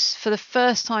saw this for the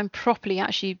first time properly,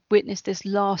 actually witnessed this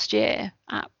last year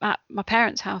at my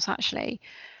parents' house, actually.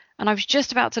 And I was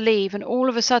just about to leave, and all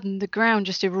of a sudden the ground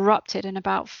just erupted, and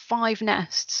about 5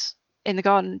 nests in the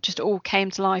garden just all came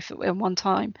to life at one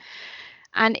time.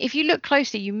 And if you look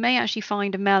closely, you may actually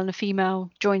find a male and a female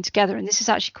joined together, and this is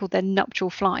actually called their nuptial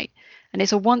flight. And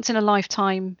it's a once in a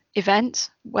lifetime event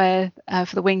where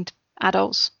for the winged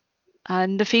adults,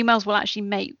 and the females will actually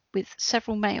mate with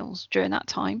several males during that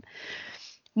time.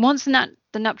 Once the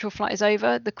nuptial flight is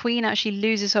over, the queen actually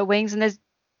loses her wings, and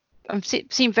I've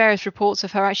seen various reports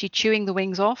of her actually chewing the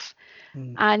wings off,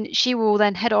 and she will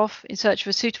then head off in search of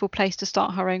a suitable place to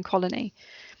start her own colony.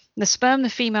 The sperm the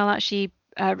female actually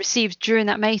receives during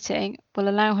that mating will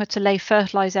allow her to lay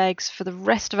fertilized eggs for the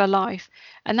rest of her life,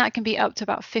 and that can be up to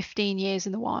about 15 years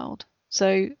in the wild.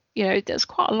 So, you know, that's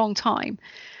quite a long time.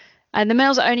 And the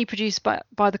males are only produced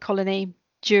by the colony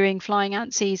during flying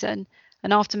ant season,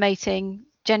 and after mating,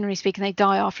 generally speaking, they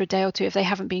die after a day or two if they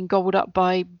haven't been gobbled up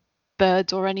by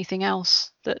birds or anything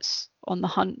else that's on the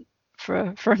hunt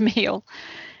for a meal.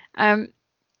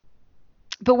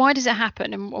 But why does it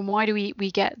happen, and why do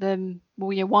we get them?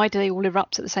 Well, you know, why do they all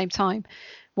erupt at the same time?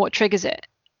 What triggers it?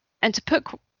 And to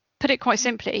put it quite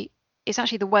simply, it's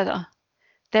actually the weather.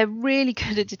 They're really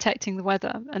good at detecting the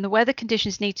weather, and the weather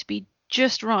conditions need to be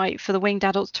just right for the winged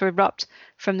adults to erupt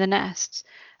from the nests.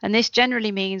 And this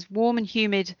generally means warm and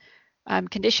humid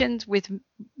conditions with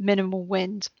minimal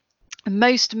wind. And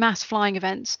most mass flying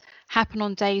events happen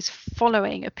on days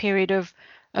following a period of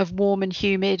warm and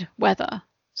humid weather.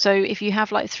 So if you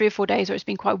have like 3 or 4 days where it's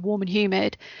been quite warm and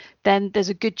humid, then there's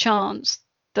a good chance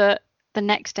that the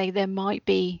next day there might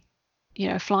be, you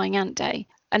know, a flying ant day.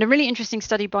 And a really interesting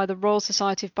study by the Royal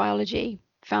Society of Biology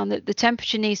found that the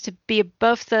temperature needs to be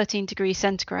above 13 degrees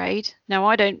centigrade. Now,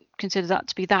 I don't consider that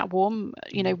to be that warm.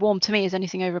 You know, warm to me is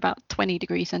anything over about 20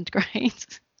 degrees centigrade,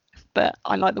 but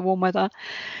I like the warm weather.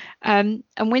 And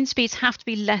wind speeds have to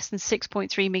be less than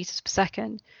 6.3 meters per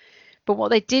second. But what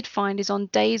they did find is on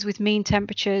days with mean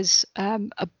temperatures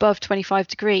above 25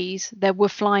 degrees, there were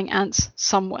flying ants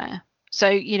somewhere. So,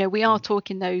 you know, we are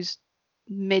talking those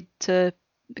low to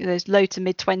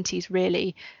mid 20s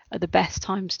really are the best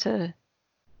times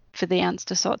for the ants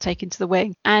to start taking to the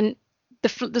wing. And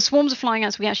the swarms of flying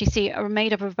ants we actually see are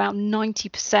made up of about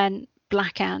 90%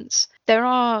 black ants. There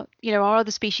are, you know, our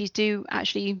other species do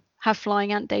actually have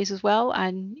flying ant days as well.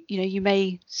 And, you know, you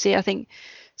may see, I think,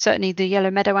 certainly the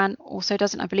yellow meadow ant also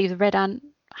doesn't. I believe the red ant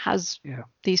has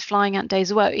these flying ant days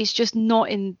as well. It's just not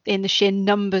in the sheer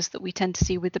numbers that we tend to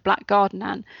see with the black garden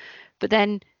ant. But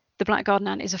then the black garden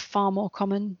ant is a far more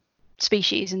common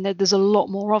species, and there's a lot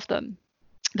more of them.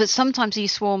 But sometimes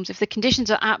these swarms, if the conditions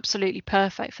are absolutely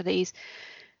perfect for these,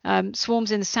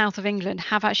 swarms in the south of England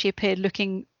have actually appeared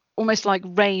looking almost like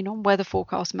rain on weather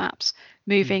forecast maps,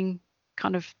 moving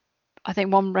kind of, I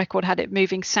think one record had it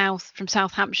moving south from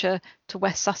South Hampshire to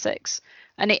West Sussex,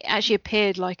 and it actually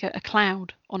appeared like a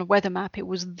cloud on a weather map. It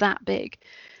was that big.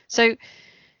 So,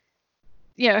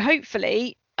 you know,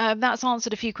 hopefully that's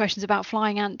answered a few questions about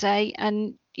Flying Ant Day.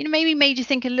 And, maybe made you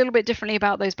think a little bit differently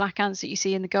about those black ants that you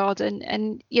see in the garden.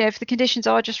 And if the conditions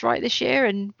are just right this year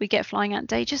and we get flying ant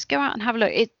day, just go out and have a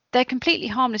look. They're completely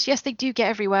harmless. Yes, they do get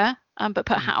everywhere, but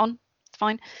put a hat on, it's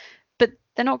fine. But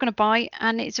they're not going to bite,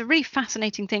 and it's a really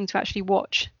fascinating thing to actually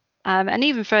watch. And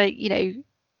even for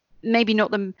maybe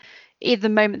not them either the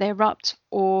moment they erupt,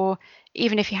 or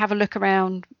even if you have a look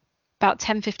around about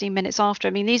 10-15 minutes after.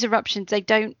 I mean, these eruptions, they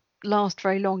don't last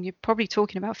very long. You're probably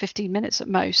talking about 15 minutes at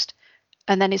most,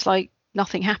 and then it's like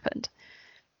nothing happened.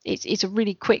 It's a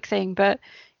really quick thing, but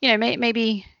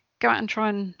maybe go out and try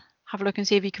and have a look and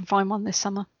see if you can find one this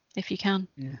summer, if you can.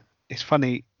 Yeah, it's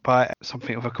funny, by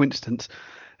something of a coincidence,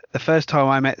 the first time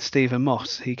I met Stephen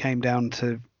Moss, he came down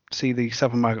to see the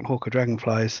southern migrant hawker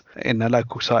dragonflies in a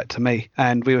local site to me,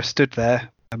 and we were stood there,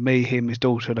 me, him, his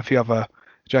daughter, and a few other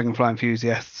dragonfly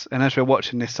enthusiasts. And as we're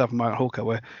watching this southern migrant hawker,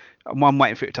 we're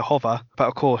waiting for it to hover, but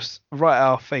of course, right at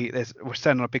our feet, we're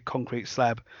standing on a big concrete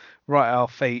slab. Right at our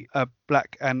feet, a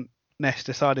black ant nest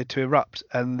decided to erupt,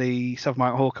 and the southern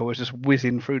migrant hawker was just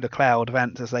whizzing through the cloud of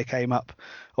ants as they came up.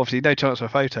 Obviously, no chance for a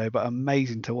photo, but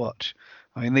amazing to watch.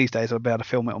 I mean, these days I'd be able to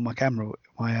film it on my camera,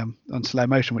 on slow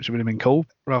motion, which would have been cool.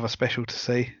 Rather special to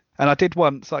see. And I did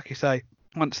once, like you say,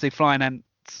 once the flying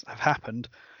ants have happened,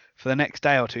 for the next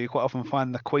day or two, you quite often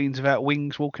find the queens without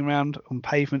wings walking around on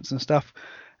pavements and stuff.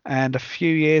 And a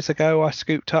few years ago, I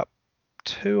scooped up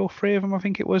 2 or 3 of them, I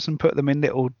think it was, and put them in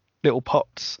little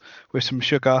pots with some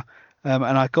sugar. And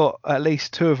I got at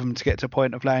least 2 of them to get to the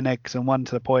point of laying eggs, and 1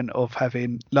 to the point of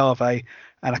having larvae,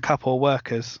 and a couple of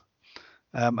workers.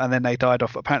 And then they died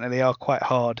off. Apparently they are quite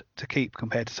hard to keep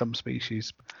compared to some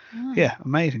species. Yeah,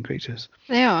 amazing creatures.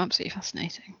 They are absolutely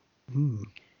fascinating.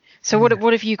 So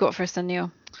what have you got for us then,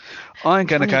 Neil? I'm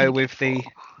going to go with the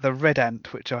red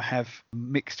ant, which I have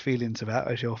mixed feelings about,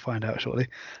 as you'll find out shortly.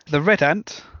 The red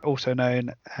ant, also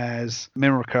known as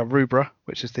Mimrica rubra,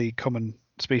 which is the common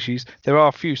species. There are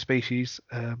a few species,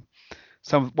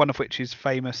 one of which is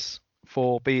famous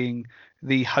for being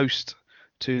the host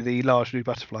to the large blue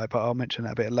butterfly, but I'll mention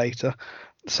that a bit later.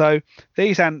 So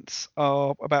these ants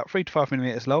are about 3 to 5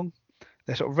 millimeters long.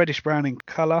 They're sort of reddish brown in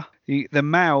colour. The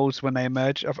males, when they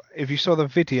emerge, if you saw the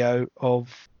video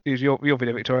of your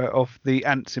video, Victoria, of the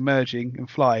ants emerging and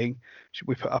flying, which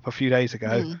we put up a few days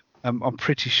ago, I'm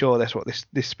pretty sure that's what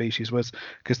this species was,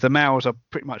 because the males are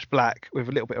pretty much black with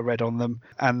a little bit of red on them,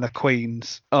 and the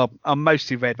queens are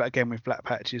mostly red, but again with black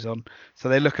patches on. So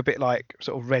they look a bit like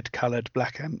sort of red-coloured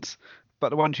black ants. But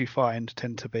the ones you find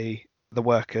tend to be the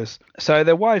workers. So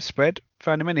they're widespread,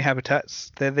 found in many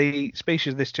habitats. They're the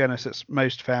species of this genus that's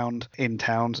most found in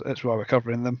towns. That's why we're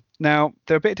covering them. Now,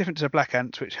 they're a bit different to the black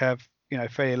ants, which have,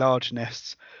 fairly large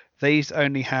nests. These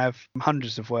only have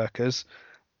hundreds of workers,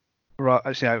 right?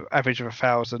 Average of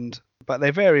 1,000. But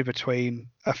they vary between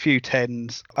a few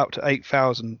tens up to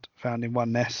 8,000 found in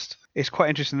one nest. It's quite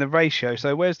interesting, the ratio. So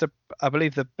I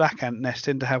believe the black ant nests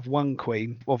tend to have 1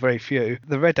 queen, or very few.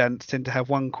 The red ants tend to have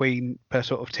 1 queen per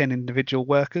sort of 10 individual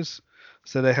workers.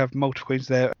 So they have multiple queens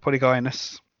there,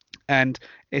 polygynous. And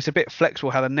it's a bit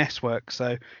flexible how the nests work.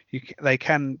 So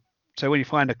so when you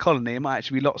find a colony, it might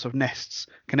actually be lots of nests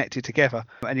connected together.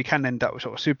 And you can end up with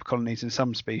sort of super colonies in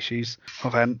some species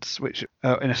of ants, which,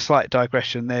 in a slight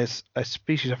digression, there's a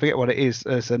species, I forget what it is,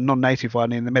 there's a non-native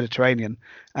one in the Mediterranean,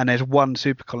 and there's 1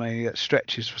 super colony that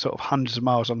stretches for sort of hundreds of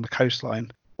miles on the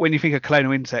coastline. When you think of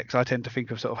colonial insects, I tend to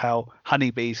think of sort of how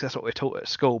honeybees, that's what we're taught at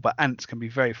school, but ants can be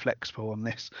very flexible on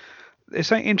this. There's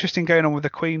something interesting going on with the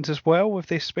queens as well with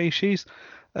this species.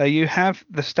 You have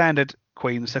the standard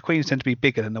queens. So queens tend to be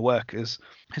bigger than the workers.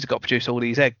 It's got to produce all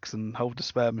these eggs and hold the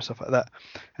sperm and stuff like that.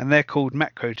 And they're called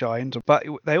macrogynes. But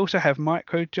they also have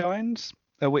microgynes,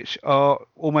 which are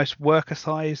almost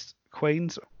worker-sized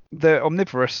queens. They're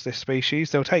omnivorous, this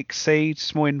species. They'll take seeds,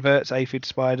 small inverts, aphids,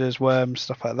 spiders, worms,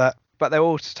 stuff like that. But they'll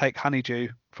also take honeydew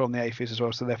from the aphids as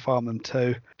well, so they'll farm them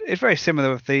too. It's very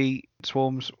similar with the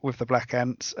swarms with the black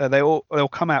ants. They'll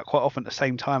come out quite often at the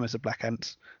same time as the black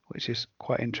ants, which is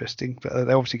quite interesting. But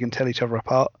they obviously can tell each other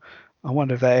apart. I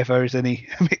wonder if there ever is any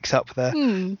mix-up there.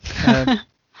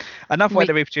 Another way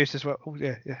they reproduce as well. Oh,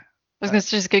 yeah. I was going to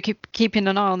just go keeping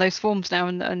an eye on those swarms now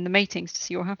and the matings to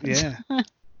see what happens. Yeah.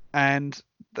 And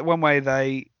the one way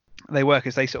they work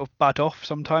is they sort of bud off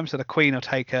sometimes. So the queen will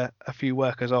take a few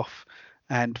workers off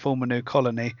and form a new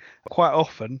colony. Quite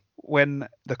often, when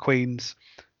the queens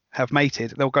have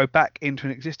mated, they'll go back into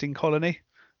an existing colony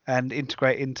and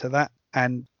integrate into that.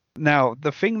 And now,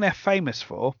 the thing they're famous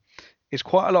for is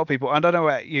quite a lot of people. I don't know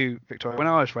about you, Victoria. When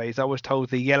I was raised, I was told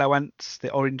the yellow ants,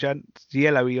 the orange ants, the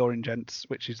yellowy orange ants,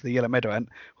 which is the yellow meadow ant,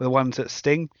 were the ones that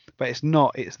sting. But it's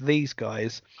not. It's these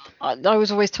guys. I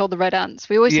was always told the red ants.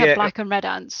 We always had black and red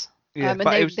ants. Yeah, And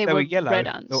but they they were were yellow. red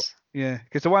ants. Yeah,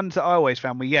 because the ones that I always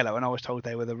found were yellow, and I was told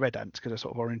they were the red ants because they're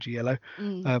sort of orangey yellow.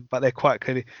 But they're quite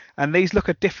clearly, and these look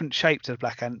a different shape to the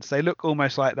black ants. They look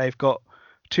almost like they've got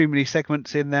too many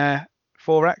segments in their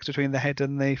thorax between the head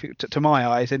and the, to my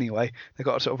eyes anyway. They've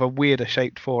got sort of a weirder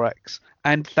shaped thorax,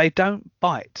 and they don't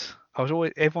bite.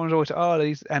 Everyone's always, oh,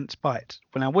 these ants bite.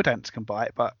 Well, now wood ants can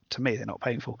bite, but to me they're not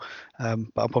painful. But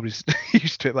I'm probably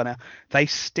used to it by now. They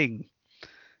sting,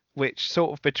 which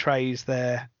sort of betrays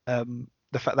their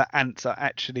the fact that ants are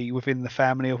actually within the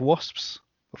family of wasps.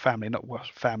 Family, not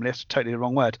wasp family. That's totally the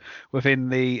wrong word. Within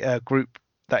the group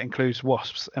that includes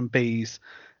wasps and bees,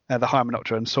 the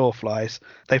Hymenoptera and sawflies.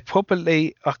 They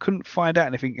probably, I couldn't find out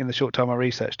anything in the short time I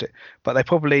researched it, but they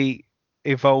probably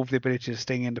evolved the ability to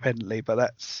sting independently. But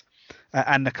that's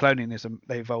and the colonialism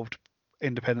they evolved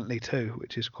independently too,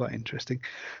 which is quite interesting.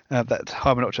 That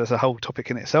Hymenoptera is a whole topic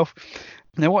in itself.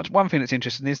 Now, one thing that's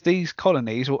interesting is these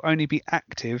colonies will only be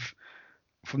active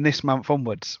from this month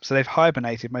onwards. So they've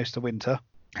hibernated most of winter.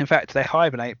 In fact, they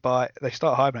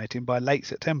start hibernating by late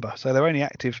September. So they're only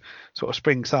active sort of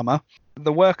spring, summer.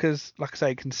 The workers, like I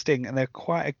say, can sting, and they're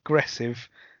quite aggressive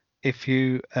if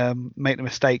you make the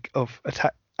mistake of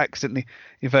accidentally,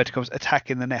 inverted commas,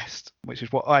 attacking the nest, which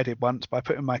is what I did once by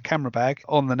putting my camera bag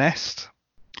on the nest.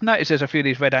 Noticed there's a few of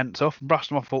these red ants off, and brushed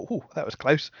them off. Thought, oh, that was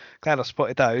close. Glad I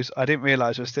spotted those. I didn't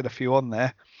realise there was still a few on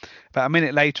there. About a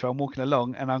minute later, I'm walking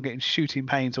along and I'm getting shooting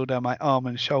pains all down my arm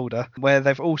and shoulder, where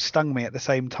they've all stung me at the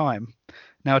same time.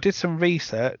 Now, I did some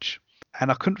research,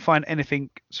 and I couldn't find anything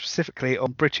specifically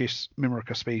on British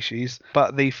Mimicra species,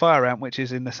 but the fire ant, which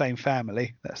is in the same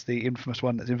family, that's the infamous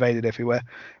one that's invaded everywhere,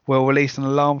 will release an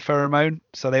alarm pheromone,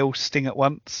 so they all sting at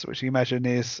once, which you imagine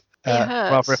is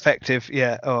rather effective.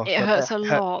 Yeah. Oh, it hurts a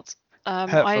lot. Hurt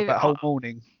for that whole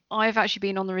morning. I've actually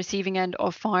been on the receiving end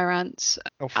of fire ants.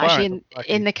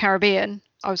 In the Caribbean,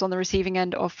 I was on the receiving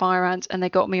end of fire ants, and they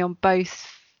got me on both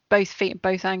feet and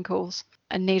both ankles.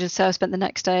 And needless to say, I spent the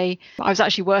next day. I was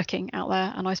actually working out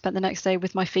there, and I spent the next day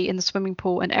with my feet in the swimming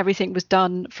pool, and everything was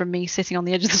done from me sitting on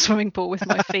the edge of the swimming pool with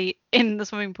my feet in the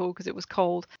swimming pool because it was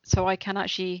cold. So I can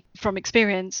actually, from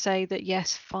experience, say that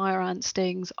yes, fire ant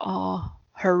stings are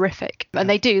horrific, and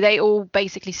they all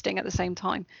basically sting at the same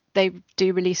time. They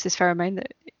do release this pheromone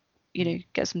that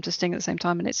gets them to sting at the same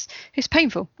time, and it's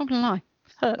painful, not gonna lie.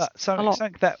 Hurts a lot.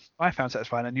 Something that I found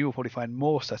satisfying, and you will probably find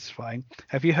more satisfying.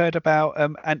 Have you heard about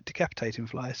ant decapitating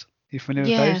flies? Are you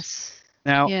familiar with those?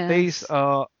 Now, these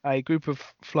are a group of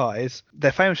flies.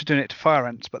 They're famous for doing it to fire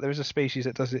ants, but there is a species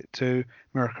that does it to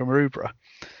Mimicra rubra.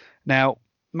 Now,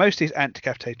 most of these ant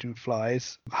decapitating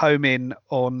flies home in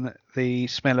on the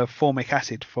smell of formic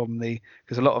acid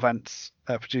because a lot of ants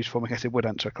produce formic acid. Wood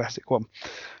ants are a classic one,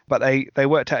 but they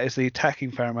worked out as the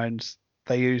attacking pheromones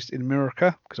they used in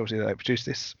Mimicra, because obviously they produce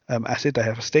this acid. They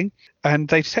have a sting, and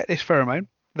they detect this pheromone.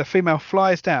 The female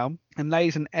flies down and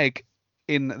lays an egg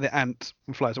in the ant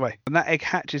and flies away. And that egg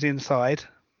hatches inside.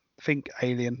 Think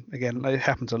alien again. It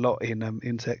happens a lot in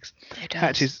insects. It does.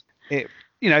 Hatches. It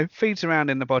feeds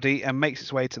around in the body and makes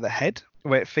its way to the head,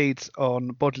 where it feeds on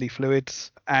bodily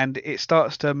fluids, and it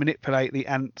starts to manipulate the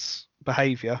ant's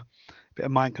behaviour. A bit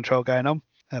of mind control going on.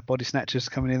 Body snatchers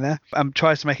coming in there, and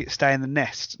tries to make it stay in the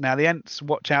nest. Now, the ants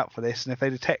watch out for this, and if they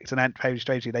detect an ant behaving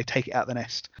strangely, they take it out the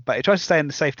nest. But it tries to stay in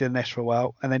the safety of the nest for a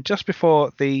while, and then just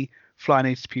before the fly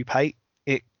needs to pupate,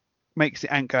 it makes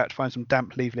the ant go out to find some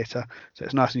damp leaf litter, so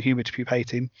it's nice and humid to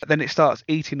pupate in. Then it starts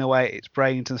eating away at its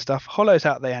brains and stuff, hollows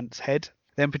out the ant's head,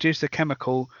 then produces a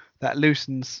chemical that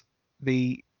loosens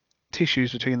the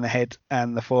tissues between the head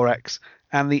and the thorax,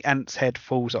 and the ant's head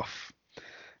falls off,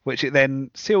 which it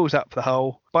then seals up the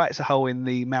hole, bites a hole in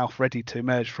the mouth ready to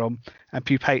emerge from, and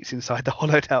pupates inside the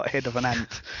hollowed out head of an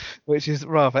ant, which is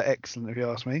rather excellent if you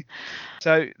ask me.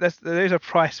 So there's a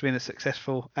price to being a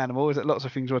successful animal, is that lots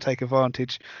of things will take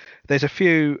advantage. There's a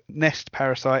few nest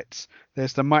parasites,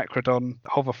 there's the microdon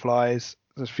hoverflies,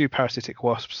 there's a few parasitic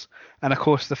wasps, and of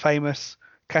course the famous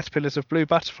caterpillars of blue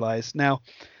butterflies. Now,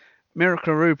 Mimicra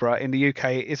rubra in the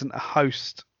UK isn't a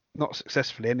host, not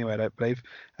successfully anyway, I don't believe,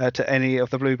 to any of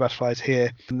the blue butterflies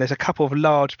here. And there's a couple of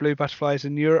large blue butterflies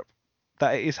in Europe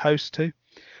that it is host to,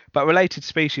 but related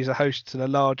species are host to the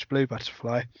large blue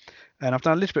butterfly. And I've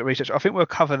done a little bit of research. I think we'll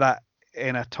cover that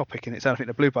in a topic in itself. I think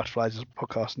the blue butterflies is a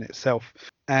podcast in itself,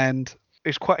 and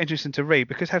it's quite interesting to read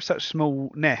because they have such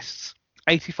small nests.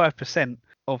 85%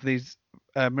 of these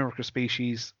Mimicra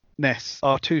species nests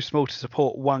are too small to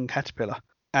support one caterpillar,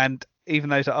 and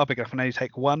even those that are big enough can only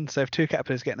take one. So if two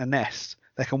caterpillars get in a nest,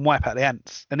 they can wipe out the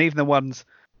ants. And even the ones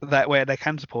that where they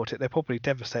can support it, they probably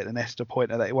devastate the nest to a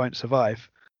point that it won't survive.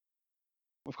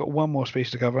 We've got one more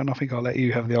species to cover, and I think I'll let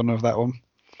you have the honour of that one.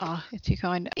 Ah, you're too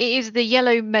kind. It is the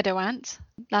yellow meadow ant,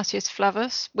 Lasius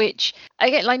flavus, which,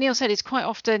 again, like Neil said, it's quite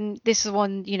often, this is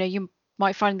one, you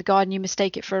might find in the garden, you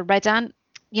mistake it for a red ant.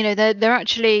 They're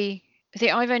actually, I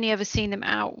think I've only ever seen them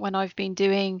out when I've been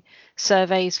doing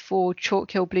surveys for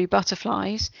chalk-hill blue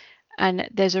butterflies, and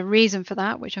there's a reason for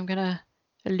that, which I'm going to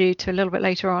allude to a little bit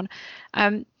later on.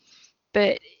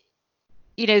 But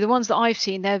the ones that I've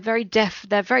seen, they're very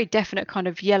definite kind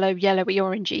of yellowy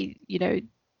orangey.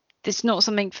 It's not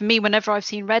something for me. Whenever I've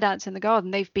seen red ants in the garden,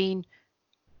 they've been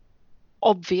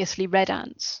obviously red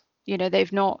ants.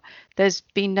 There's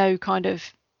been no kind of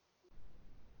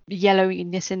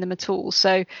yellowiness in them at all.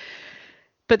 So,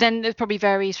 but then it probably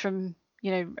varies from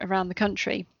around the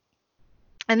country.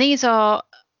 And these are,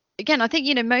 again, I think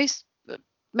most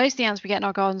of the ants we get in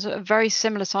our gardens are very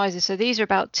similar sizes. So these are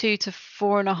about 2 to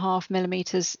 4.5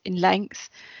 millimeters in length,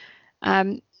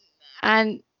 and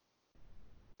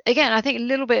again, I think a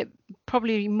little bit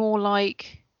probably more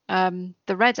like the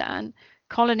red ant.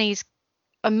 Colonies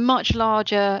are much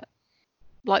larger,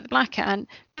 like the black ant,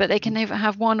 but they can either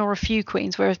have one or a few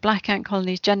queens, whereas black ant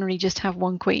colonies generally just have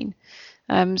one queen.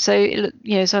 So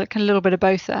like a little bit of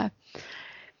both there.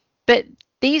 But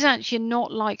these ants you're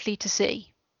not likely to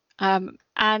see.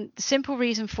 And the simple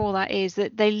reason for that is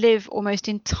that they live almost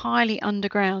entirely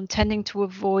underground, tending to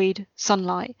avoid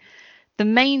sunlight. The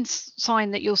main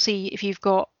sign that you'll see if you've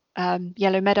got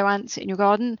yellow meadow ants in your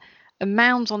garden are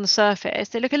mounds on the surface.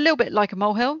 They look a little bit like a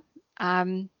molehill,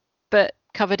 but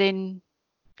covered in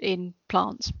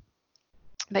plants,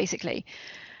 basically.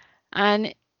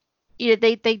 And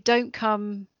they don't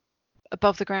come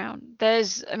above the ground.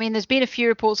 There's been a few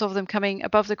reports of them coming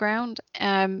above the ground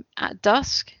at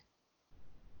dusk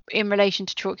in relation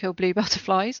to chalk-hill blue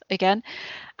butterflies again.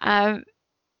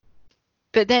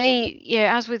 But they,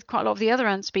 as with quite a lot of the other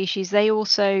ant species, they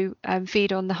also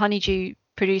feed on the honeydew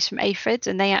produced from aphids,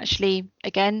 and they actually,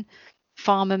 again,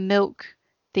 farm and milk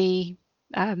the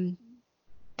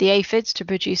aphids to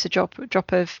produce a drop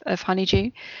of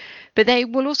honeydew. But they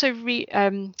will also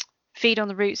feed on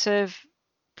the roots of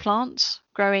plants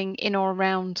growing in or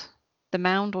around the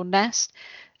mound or nest,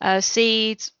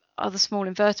 seeds, other small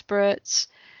invertebrates.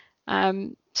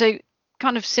 So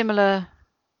kind of similar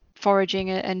foraging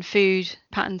and food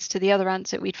patterns to the other ants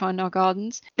that we'd find in our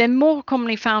gardens. They're more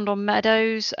commonly found on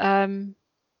meadows,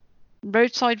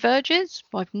 roadside verges.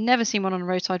 Well, I've never seen one on a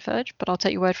roadside verge, but I'll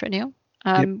take your word for it, Neil.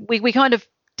 Yep. We kind of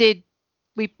did,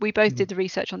 we both did the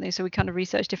research on this, so we kind of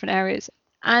researched different areas.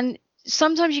 And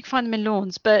sometimes you can find them in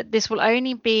lawns, but this will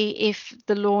only be if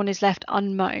the lawn is left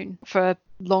unmown for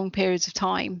long periods of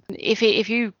time. If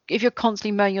you're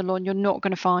constantly mowing your lawn, you're not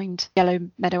going to find yellow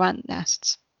meadow ant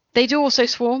nests. They do also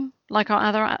swarm like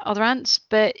our other ants,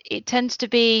 but it tends to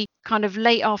be kind of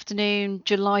late afternoon,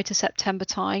 July to September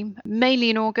time, mainly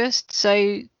in August.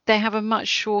 So they have a much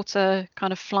shorter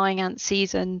kind of flying ant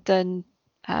season than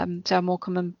say our more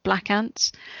common black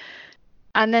ants.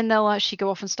 And then they'll actually go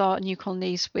off and start new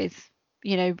colonies with,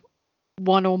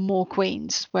 one or more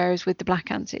queens, whereas with the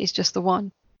black ants, it is just the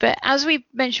one. But as we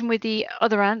mentioned with the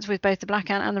other ants, with both the black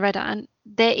ant and the red ant,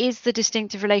 there is the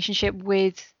distinctive relationship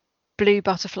with blue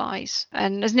butterflies.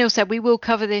 And as Neil said, we will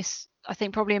cover this, I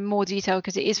think, probably in more detail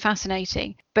because it is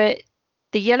fascinating. But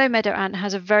the yellow meadow ant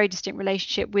has a very distinct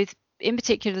relationship with, in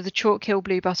particular, the chalk-hill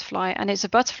blue butterfly. And it's a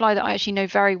butterfly that I actually know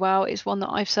very well. It's one that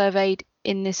I've surveyed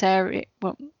in this area,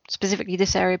 well, specifically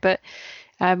this area, but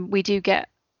we do get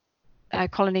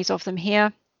colonies of them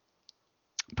here.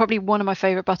 Probably one of my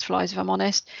favorite butterflies, if I'm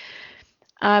honest.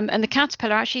 And the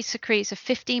caterpillar actually secretes a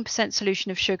 15% solution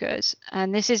of sugars,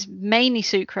 and this is mainly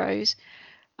sucrose,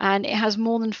 and it has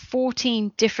more than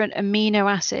 14 different amino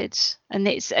acids. And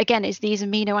it's these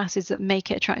amino acids that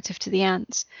make it attractive to the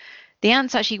ants. The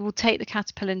ants actually will take the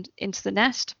caterpillar into the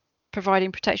nest,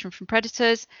 providing protection from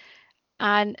predators.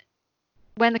 And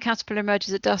when the caterpillar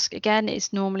emerges at dusk, again,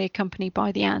 it's normally accompanied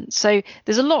by the ants. So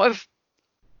there's a lot of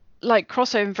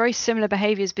crossover and very similar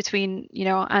behaviors between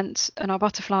our ants and our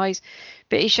butterflies,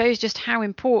 but it shows just how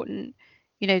important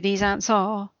these ants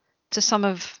are to some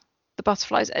of the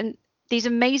butterflies, and these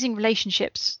amazing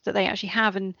relationships that they actually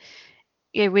have. And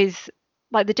with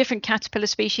the different caterpillar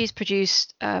species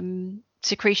produce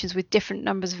secretions with different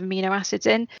numbers of amino acids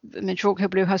in. Chalk-hill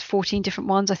blue has 14 different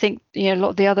ones. I think a lot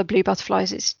of the other blue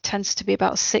butterflies, it tends to be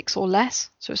about 6 or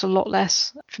less, so it's a lot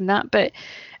less from that. But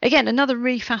again, another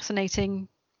really fascinating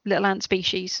little ant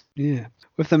species. Yeah,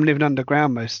 with them living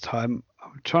underground most of the time,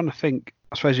 I'm trying to think.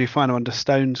 I suppose you find them under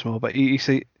stones more, but you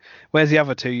see, where's the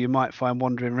other two you might find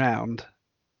wandering around?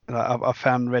 I've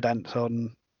found red ants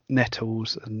on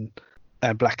nettles and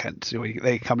black ants.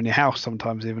 They come in your house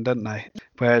sometimes even, don't they?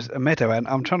 Whereas a meadow ant,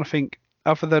 I'm trying to think,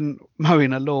 other than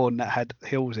mowing a lawn that had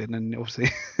hills in, and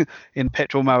obviously in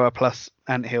petrol mower plus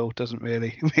ant hill doesn't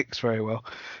really mix very well.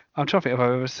 I'm trying to think if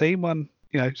I've ever seen one,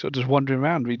 sort of just wandering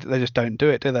around. They just don't do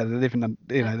it, do they? They live in,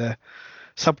 they're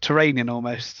subterranean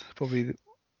almost. Probably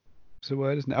is the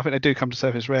word, isn't it? I think they do come to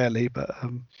surface rarely, but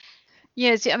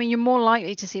Yeah, I mean, you're more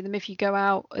likely to see them if you go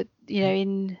out,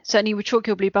 certainly with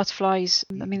chalk-gill blue butterflies.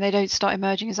 I mean, they don't start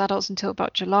emerging as adults until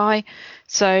about July.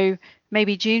 So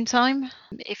maybe June time,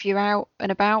 if you're out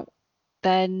and about,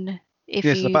 then if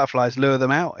yes, the butterflies lure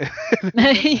them out.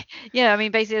 Yeah, I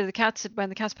mean, basically when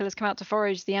the caterpillars come out to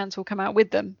forage, the ants will come out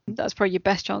with them. That's probably your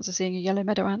best chance of seeing a yellow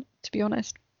meadow ant, to be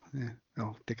honest. Yeah,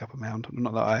 I'll dig up a mound.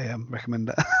 Not that I recommend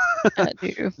that.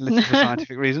 No. For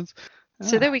scientific reasons.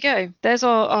 So there we go. There's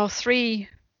our three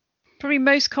probably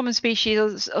most common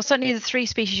species, or certainly the three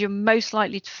species you're most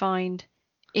likely to find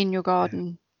in your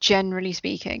garden, generally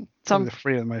speaking. Probably the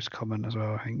three are the most common as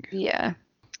well, I think. Yeah,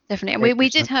 definitely. And we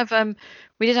did have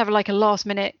like a last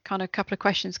minute kind of couple of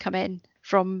questions come in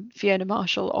from Fiona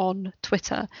Marshall on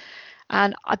Twitter,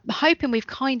 and I'm hoping we've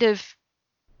kind of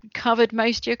covered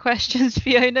most of your questions,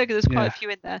 Fiona, because there's quite a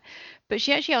few in there. But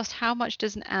she actually asked, how much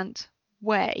does an ant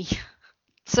weigh?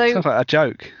 So sounds like a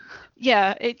joke.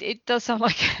 Yeah, it does sound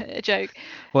like a joke.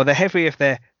 Well, they're heavy if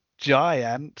they're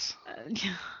giants.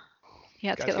 He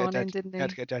had to get that one in, didn't he? Had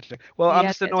to get judged. Well, I'm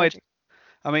just annoyed.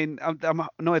 I mean, I'm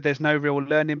annoyed there's no real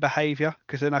learning behaviour,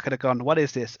 because then I could have gone, what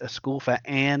is this? A school for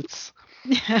ants?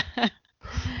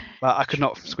 But I could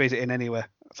not squeeze it in anywhere.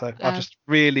 So I've just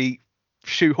really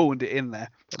shoehorned it in there.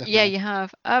 Yeah, you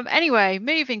have. Anyway,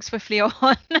 moving swiftly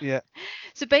on. Yeah.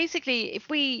 So basically,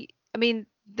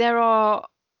 there are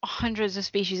hundreds of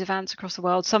species of ants across the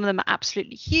world. Some of them are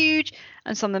absolutely huge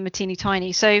and some of them are teeny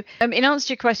tiny. So in answer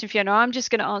to your question, Fiona, I'm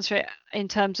just going to answer it in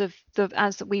terms of the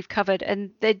ants that we've covered, and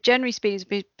they're generally species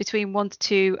between 1 to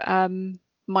 2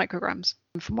 micrograms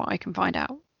from what I can find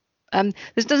out. There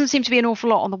doesn't seem to be an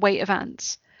awful lot on the weight of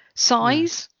ants.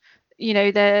 Size,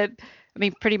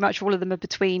 pretty much all of them are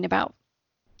between about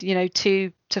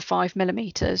 2 to 5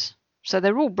 millimeters, so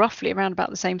they're all roughly around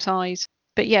about the same size.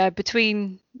 But yeah,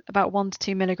 between about 1 to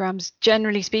 2 milligrams,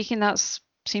 generally speaking, that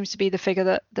seems to be the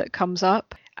figure that comes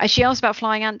up. As she asked about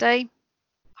Flying Ant Day,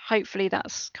 hopefully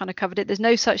that's kind of covered it. There's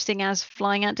no such thing as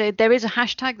Flying Ant Day. There is a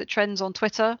hashtag that trends on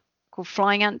Twitter called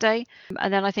Flying Ant Day,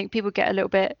 and then I think people get a little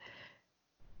bit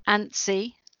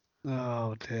antsy.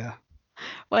 Oh dear.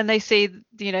 When they see,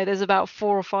 there's about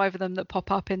 4 or 5 of them that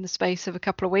pop up in the space of a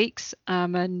couple of weeks,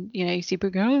 and you see people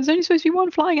go, oh, there's only supposed to be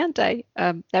one Flying Ant Day.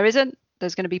 There isn't.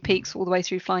 There's going to be peaks all the way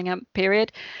through Flying Ant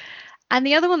period. And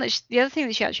the other thing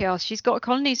that she actually asked, she's got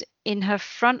colonies in her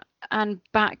front and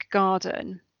back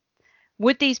garden.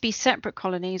 Would these be separate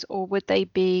colonies or would they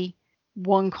be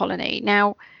one colony?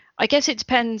 Now, I guess it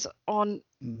depends on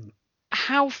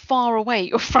how far away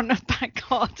your front and back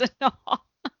garden are.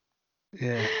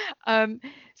 Yeah.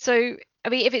 So,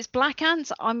 if it's black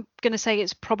ants, I'm going to say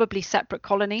it's probably separate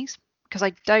colonies, because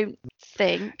I don't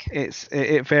think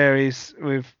it varies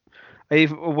with.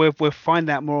 We're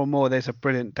finding out more and more. There's a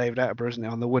brilliant David Attenborough, isn't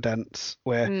there, on the wood ants,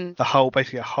 where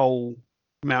basically a whole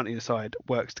mountainside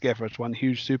works together as one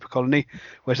huge super colony,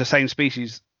 whereas the same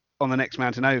species on the next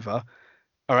mountain over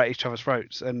are at each other's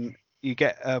throats, and you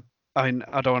get I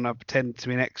don't want to pretend to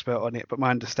be an expert on it, but my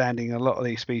understanding of a lot of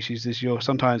these species is you'll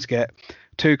sometimes get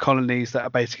 2 colonies that are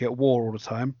basically at war all the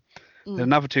time. Then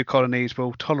another 2 colonies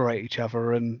will tolerate each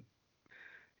other and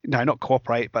not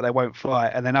cooperate, but they won't fly,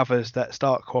 and then others that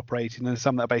start cooperating, and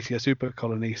some that are basically a super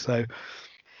colony. So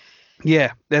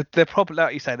yeah, they're probably,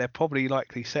 like you say, they're probably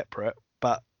likely separate,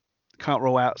 but can't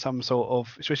rule out some sort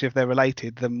of, especially if they're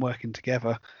related, them working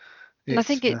together. And I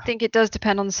think it does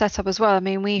depend on the setup as well. I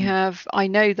mean, I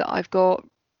know that I've got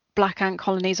black ant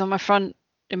colonies in my front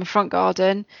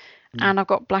garden, and I've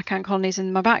got black ant colonies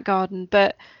in my back garden,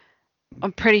 but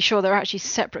I'm pretty sure they're actually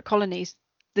separate colonies.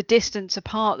 The distance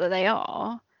apart that they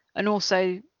are, and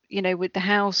also, with the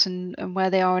house and where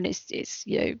they are, and it's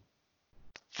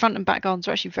front and back gardens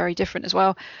are actually very different as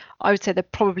well. I would say they're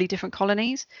probably different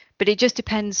colonies, but it just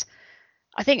depends,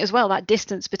 I think, as well, that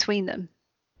distance between them.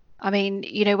 I mean,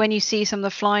 when you see some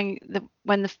of the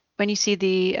when you see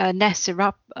the nests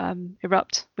erupt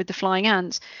with the flying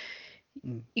ants,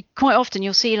 quite often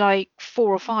you'll see like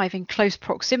 4 or 5 in close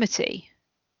proximity,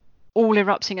 all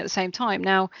erupting at the same time.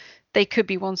 Now, they could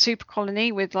be one super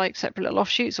colony with like separate little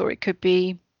offshoots, or it could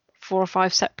be 4 or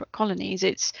 5 separate colonies.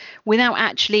 It's without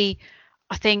actually,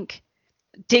 I think,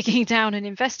 digging down and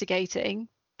investigating,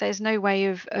 there's no way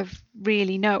of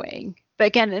really knowing. But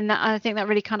again, and I think that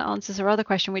really kind of answers her other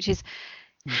question, which is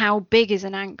how big is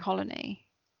an ant colony?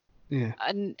 Yeah.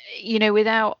 And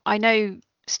I know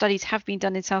studies have been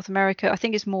done in South America. I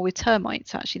think it's more with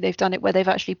termites, actually. They've done it where they've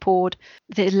actually poured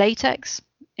the latex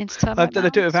into termite They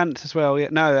do it with mounds. ants as well. Yeah,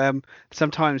 no.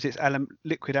 Sometimes it's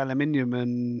liquid aluminium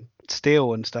and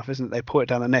steel and stuff, isn't it? They pour it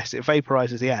down the nest. It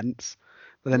vaporizes the ants,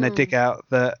 but then they dig out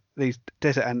these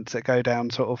desert ants that go down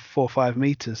sort of 4 or 5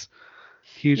 meters.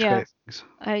 Huge Yeah. great things.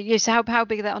 Yeah, so how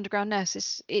big are that underground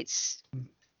nest? It's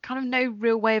kind of no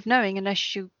real way of knowing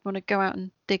unless you want to go out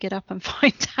and dig it up and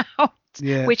find out,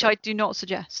 Yeah. which I do not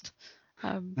suggest.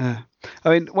 I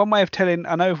mean, one way of telling,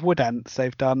 I know of wood ants,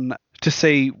 they've done to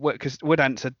see what, because wood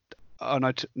ants are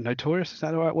notorious, is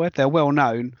that the right word? They're well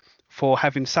known for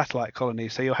having satellite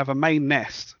colonies. So you'll have a main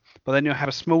nest, but then you'll have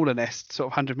a smaller nest sort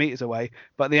of 100 meters away,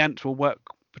 but the ants will work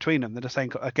between them. They're the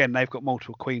same. Again, they've got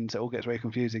multiple queens. It all gets very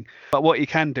confusing. But what you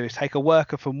can do is take a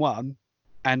worker from one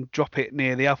and drop it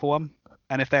near the other one.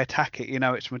 And if they attack it, you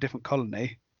know it's from a different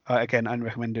colony. Again, I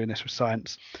recommend doing this with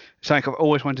science. Something I've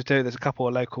always wanted to do. There's a couple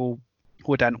of local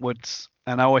wood ant woods,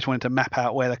 and I always wanted to map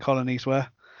out where the colonies were.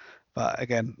 But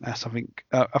again, that's something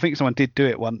I think someone did do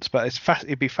it once. But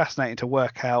it'd be fascinating to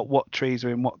work out what trees are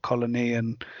in what colony,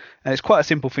 and it's quite a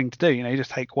simple thing to do. You know, you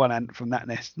just take one ant from that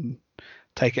nest and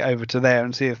take it over to there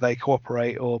and see if they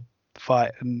cooperate or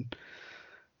fight. And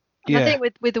I think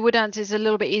with the wood ants it's a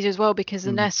little bit easier as well because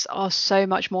the nests are so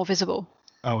much more visible.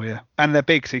 Oh yeah, and they're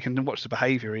big, so you can watch the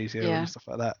behaviour easier and stuff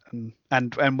like that.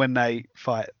 And when they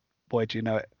fight, boy, do you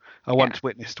know it. I once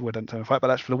witnessed wood ant fight, but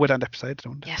that's for the wood ant episode.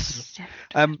 Yes.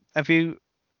 Have you?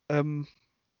 Do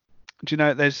you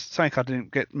know there's something I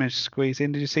didn't get managed to squeeze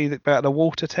in? Did you see about the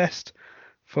water test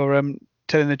for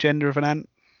telling the gender of an ant?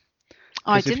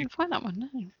 I didn't find that one.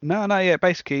 No. No. Yeah,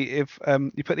 basically, if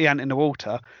you put the ant in the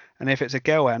water, and if it's a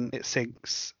girl ant, it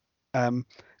sinks, and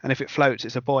if it floats,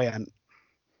 it's a boy ant.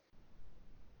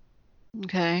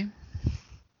 Okay.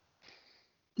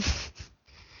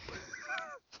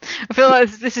 I feel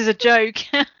like this is a joke.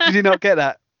 Did you not get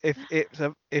that? If it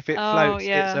floats,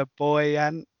 it's a boy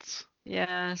ant.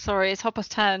 Yeah, sorry, it's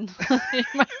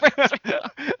 10:30.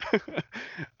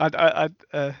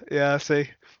 I see.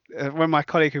 When my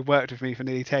colleague who worked with me for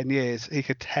nearly 10 years, he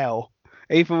could tell.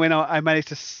 Even when I managed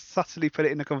to subtly put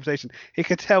it in the conversation, he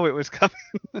could tell it was coming.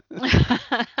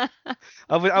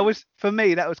 For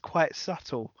me, that was quite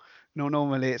subtle.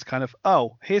 Normally it's kind of,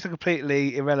 oh, here's a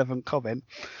completely irrelevant comment.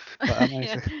 But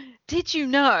Did you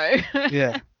know?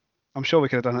 Yeah. I'm sure we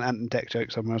could have done an ant and deck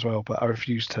joke somewhere as well, but I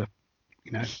refuse to,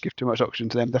 give too much oxygen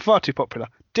to them. They're far too popular.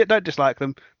 Don't dislike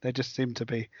them. They just seem to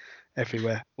be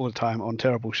everywhere all the time on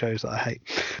terrible shows that I hate.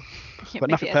 But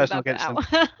nothing personal against them.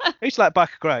 I used to like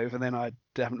Biker Grove, and then I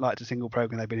haven't liked a single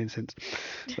program they've been in since.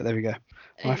 But there we go.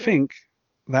 I think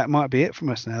that might be it from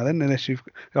us now then, I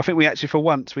think we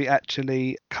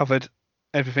actually covered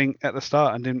everything at the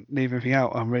start and didn't leave anything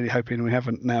out. I'm really hoping we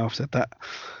haven't now I've said that.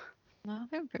 No, I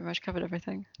think we pretty much covered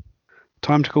everything.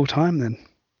 Time to call time then.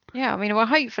 Yeah, I mean, well,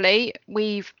 hopefully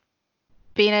we've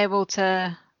been able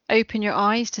to open your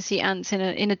eyes to see ants in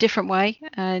a different way.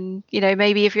 And,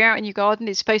 maybe if you're out in your garden,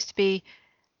 it's supposed to be,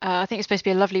 I think it's supposed to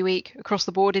be a lovely week across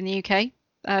the board in the UK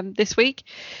this week.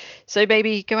 So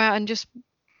maybe go out and just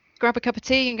grab a cup of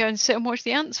tea and go and sit and watch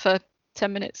the ants for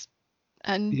 10 minutes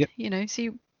and,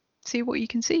 see what you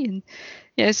can see.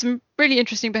 And, some really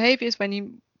interesting behaviours when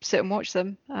you sit and watch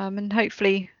them. And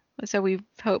hopefully, so we've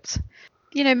helped,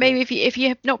 maybe if you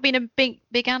have not been a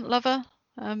big ant lover,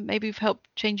 maybe we've helped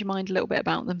change your mind a little bit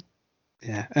about them.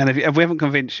 Yeah, and if we haven't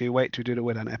convinced you, wait till we do the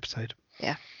wood ant episode.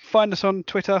 Yeah. Find us on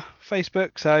Twitter,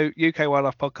 Facebook, so UK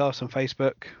Wildlife Podcast on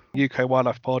Facebook, UK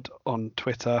Wildlife Pod on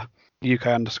Twitter,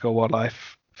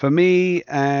 UK_wildlife for me,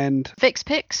 and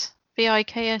VixPics,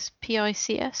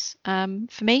 VIKSPICS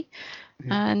for me.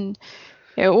 Yeah. And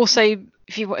also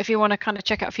if you want to kind of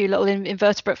check out a few little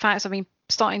invertebrate facts, I've been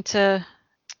starting to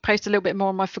post a little bit more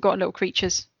on my Forgotten Little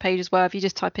Creatures page as well. If you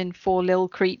just type in 4 little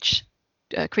creatures,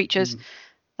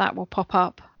 that will pop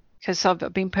up, because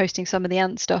I've been posting some of the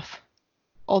ant stuff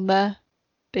on there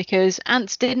because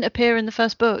ants didn't appear in the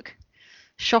first book.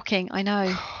 Shocking, I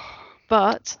know.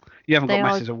 But you haven't got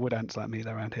masses of wood ants like me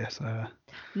around here, so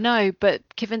no, but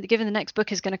given the next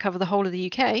book is going to cover the whole of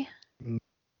the UK,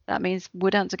 that means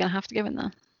wood ants are going to have to go in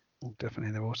there. Oh,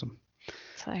 definitely, they're awesome.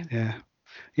 So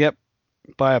yep,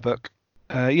 buy a book.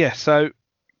 So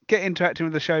get interacting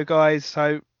with the show, guys.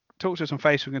 So talk to us on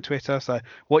Facebook and Twitter. So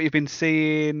what you've been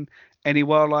seeing, any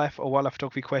wildlife or wildlife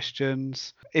photography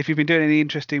questions. If you've been doing any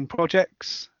interesting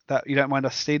projects that you don't mind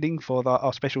us stealing for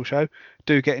our special show,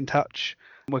 do get in touch.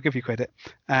 We'll give you credit.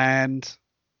 And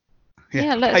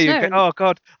let us know. Oh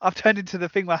God, I've turned into the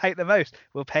thing I hate the most.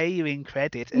 We'll pay you in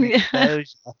credit and exposure.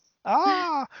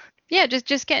 Yeah,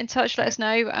 just get in touch. Let us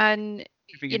know. And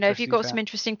Anything you know, if interesting you've got you some found?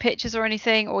 interesting pictures or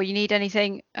anything, or you need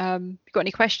anything, you've got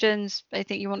any questions,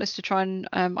 anything you want us to try and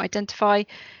identify,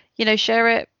 you know, share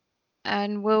it,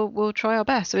 and we'll try our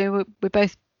best. I mean, we're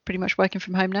both pretty much working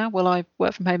from home now. Well, I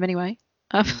work from home anyway.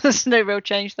 There's no real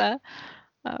change there.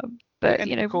 But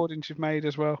Any you know, recordings you've made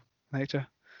as well, nature?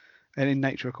 Any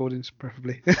nature recordings,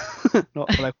 preferably,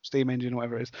 not for local steam engine or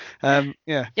whatever it is.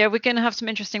 Yeah. yeah, we're going to have some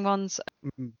interesting ones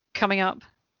Mhm. coming up, Yeah,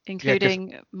 'cause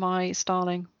including my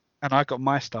starling. and I got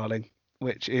my starling,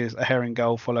 which is a herring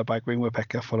gull followed by a green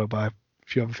woodpecker followed by a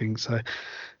few other things. So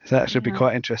that should be Yeah.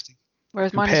 quite interesting.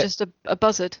 Whereas mine is Compare. just a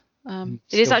buzzard. It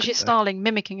is Still actually good a though. starling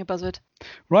mimicking a buzzard.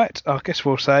 Right. I guess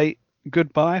we'll say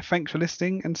goodbye. Thanks for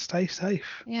listening and stay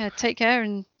safe. Yeah, take care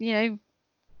and, you know,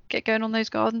 get going on those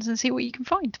gardens and see what you can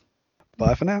find.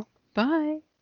 Bye for now. Bye.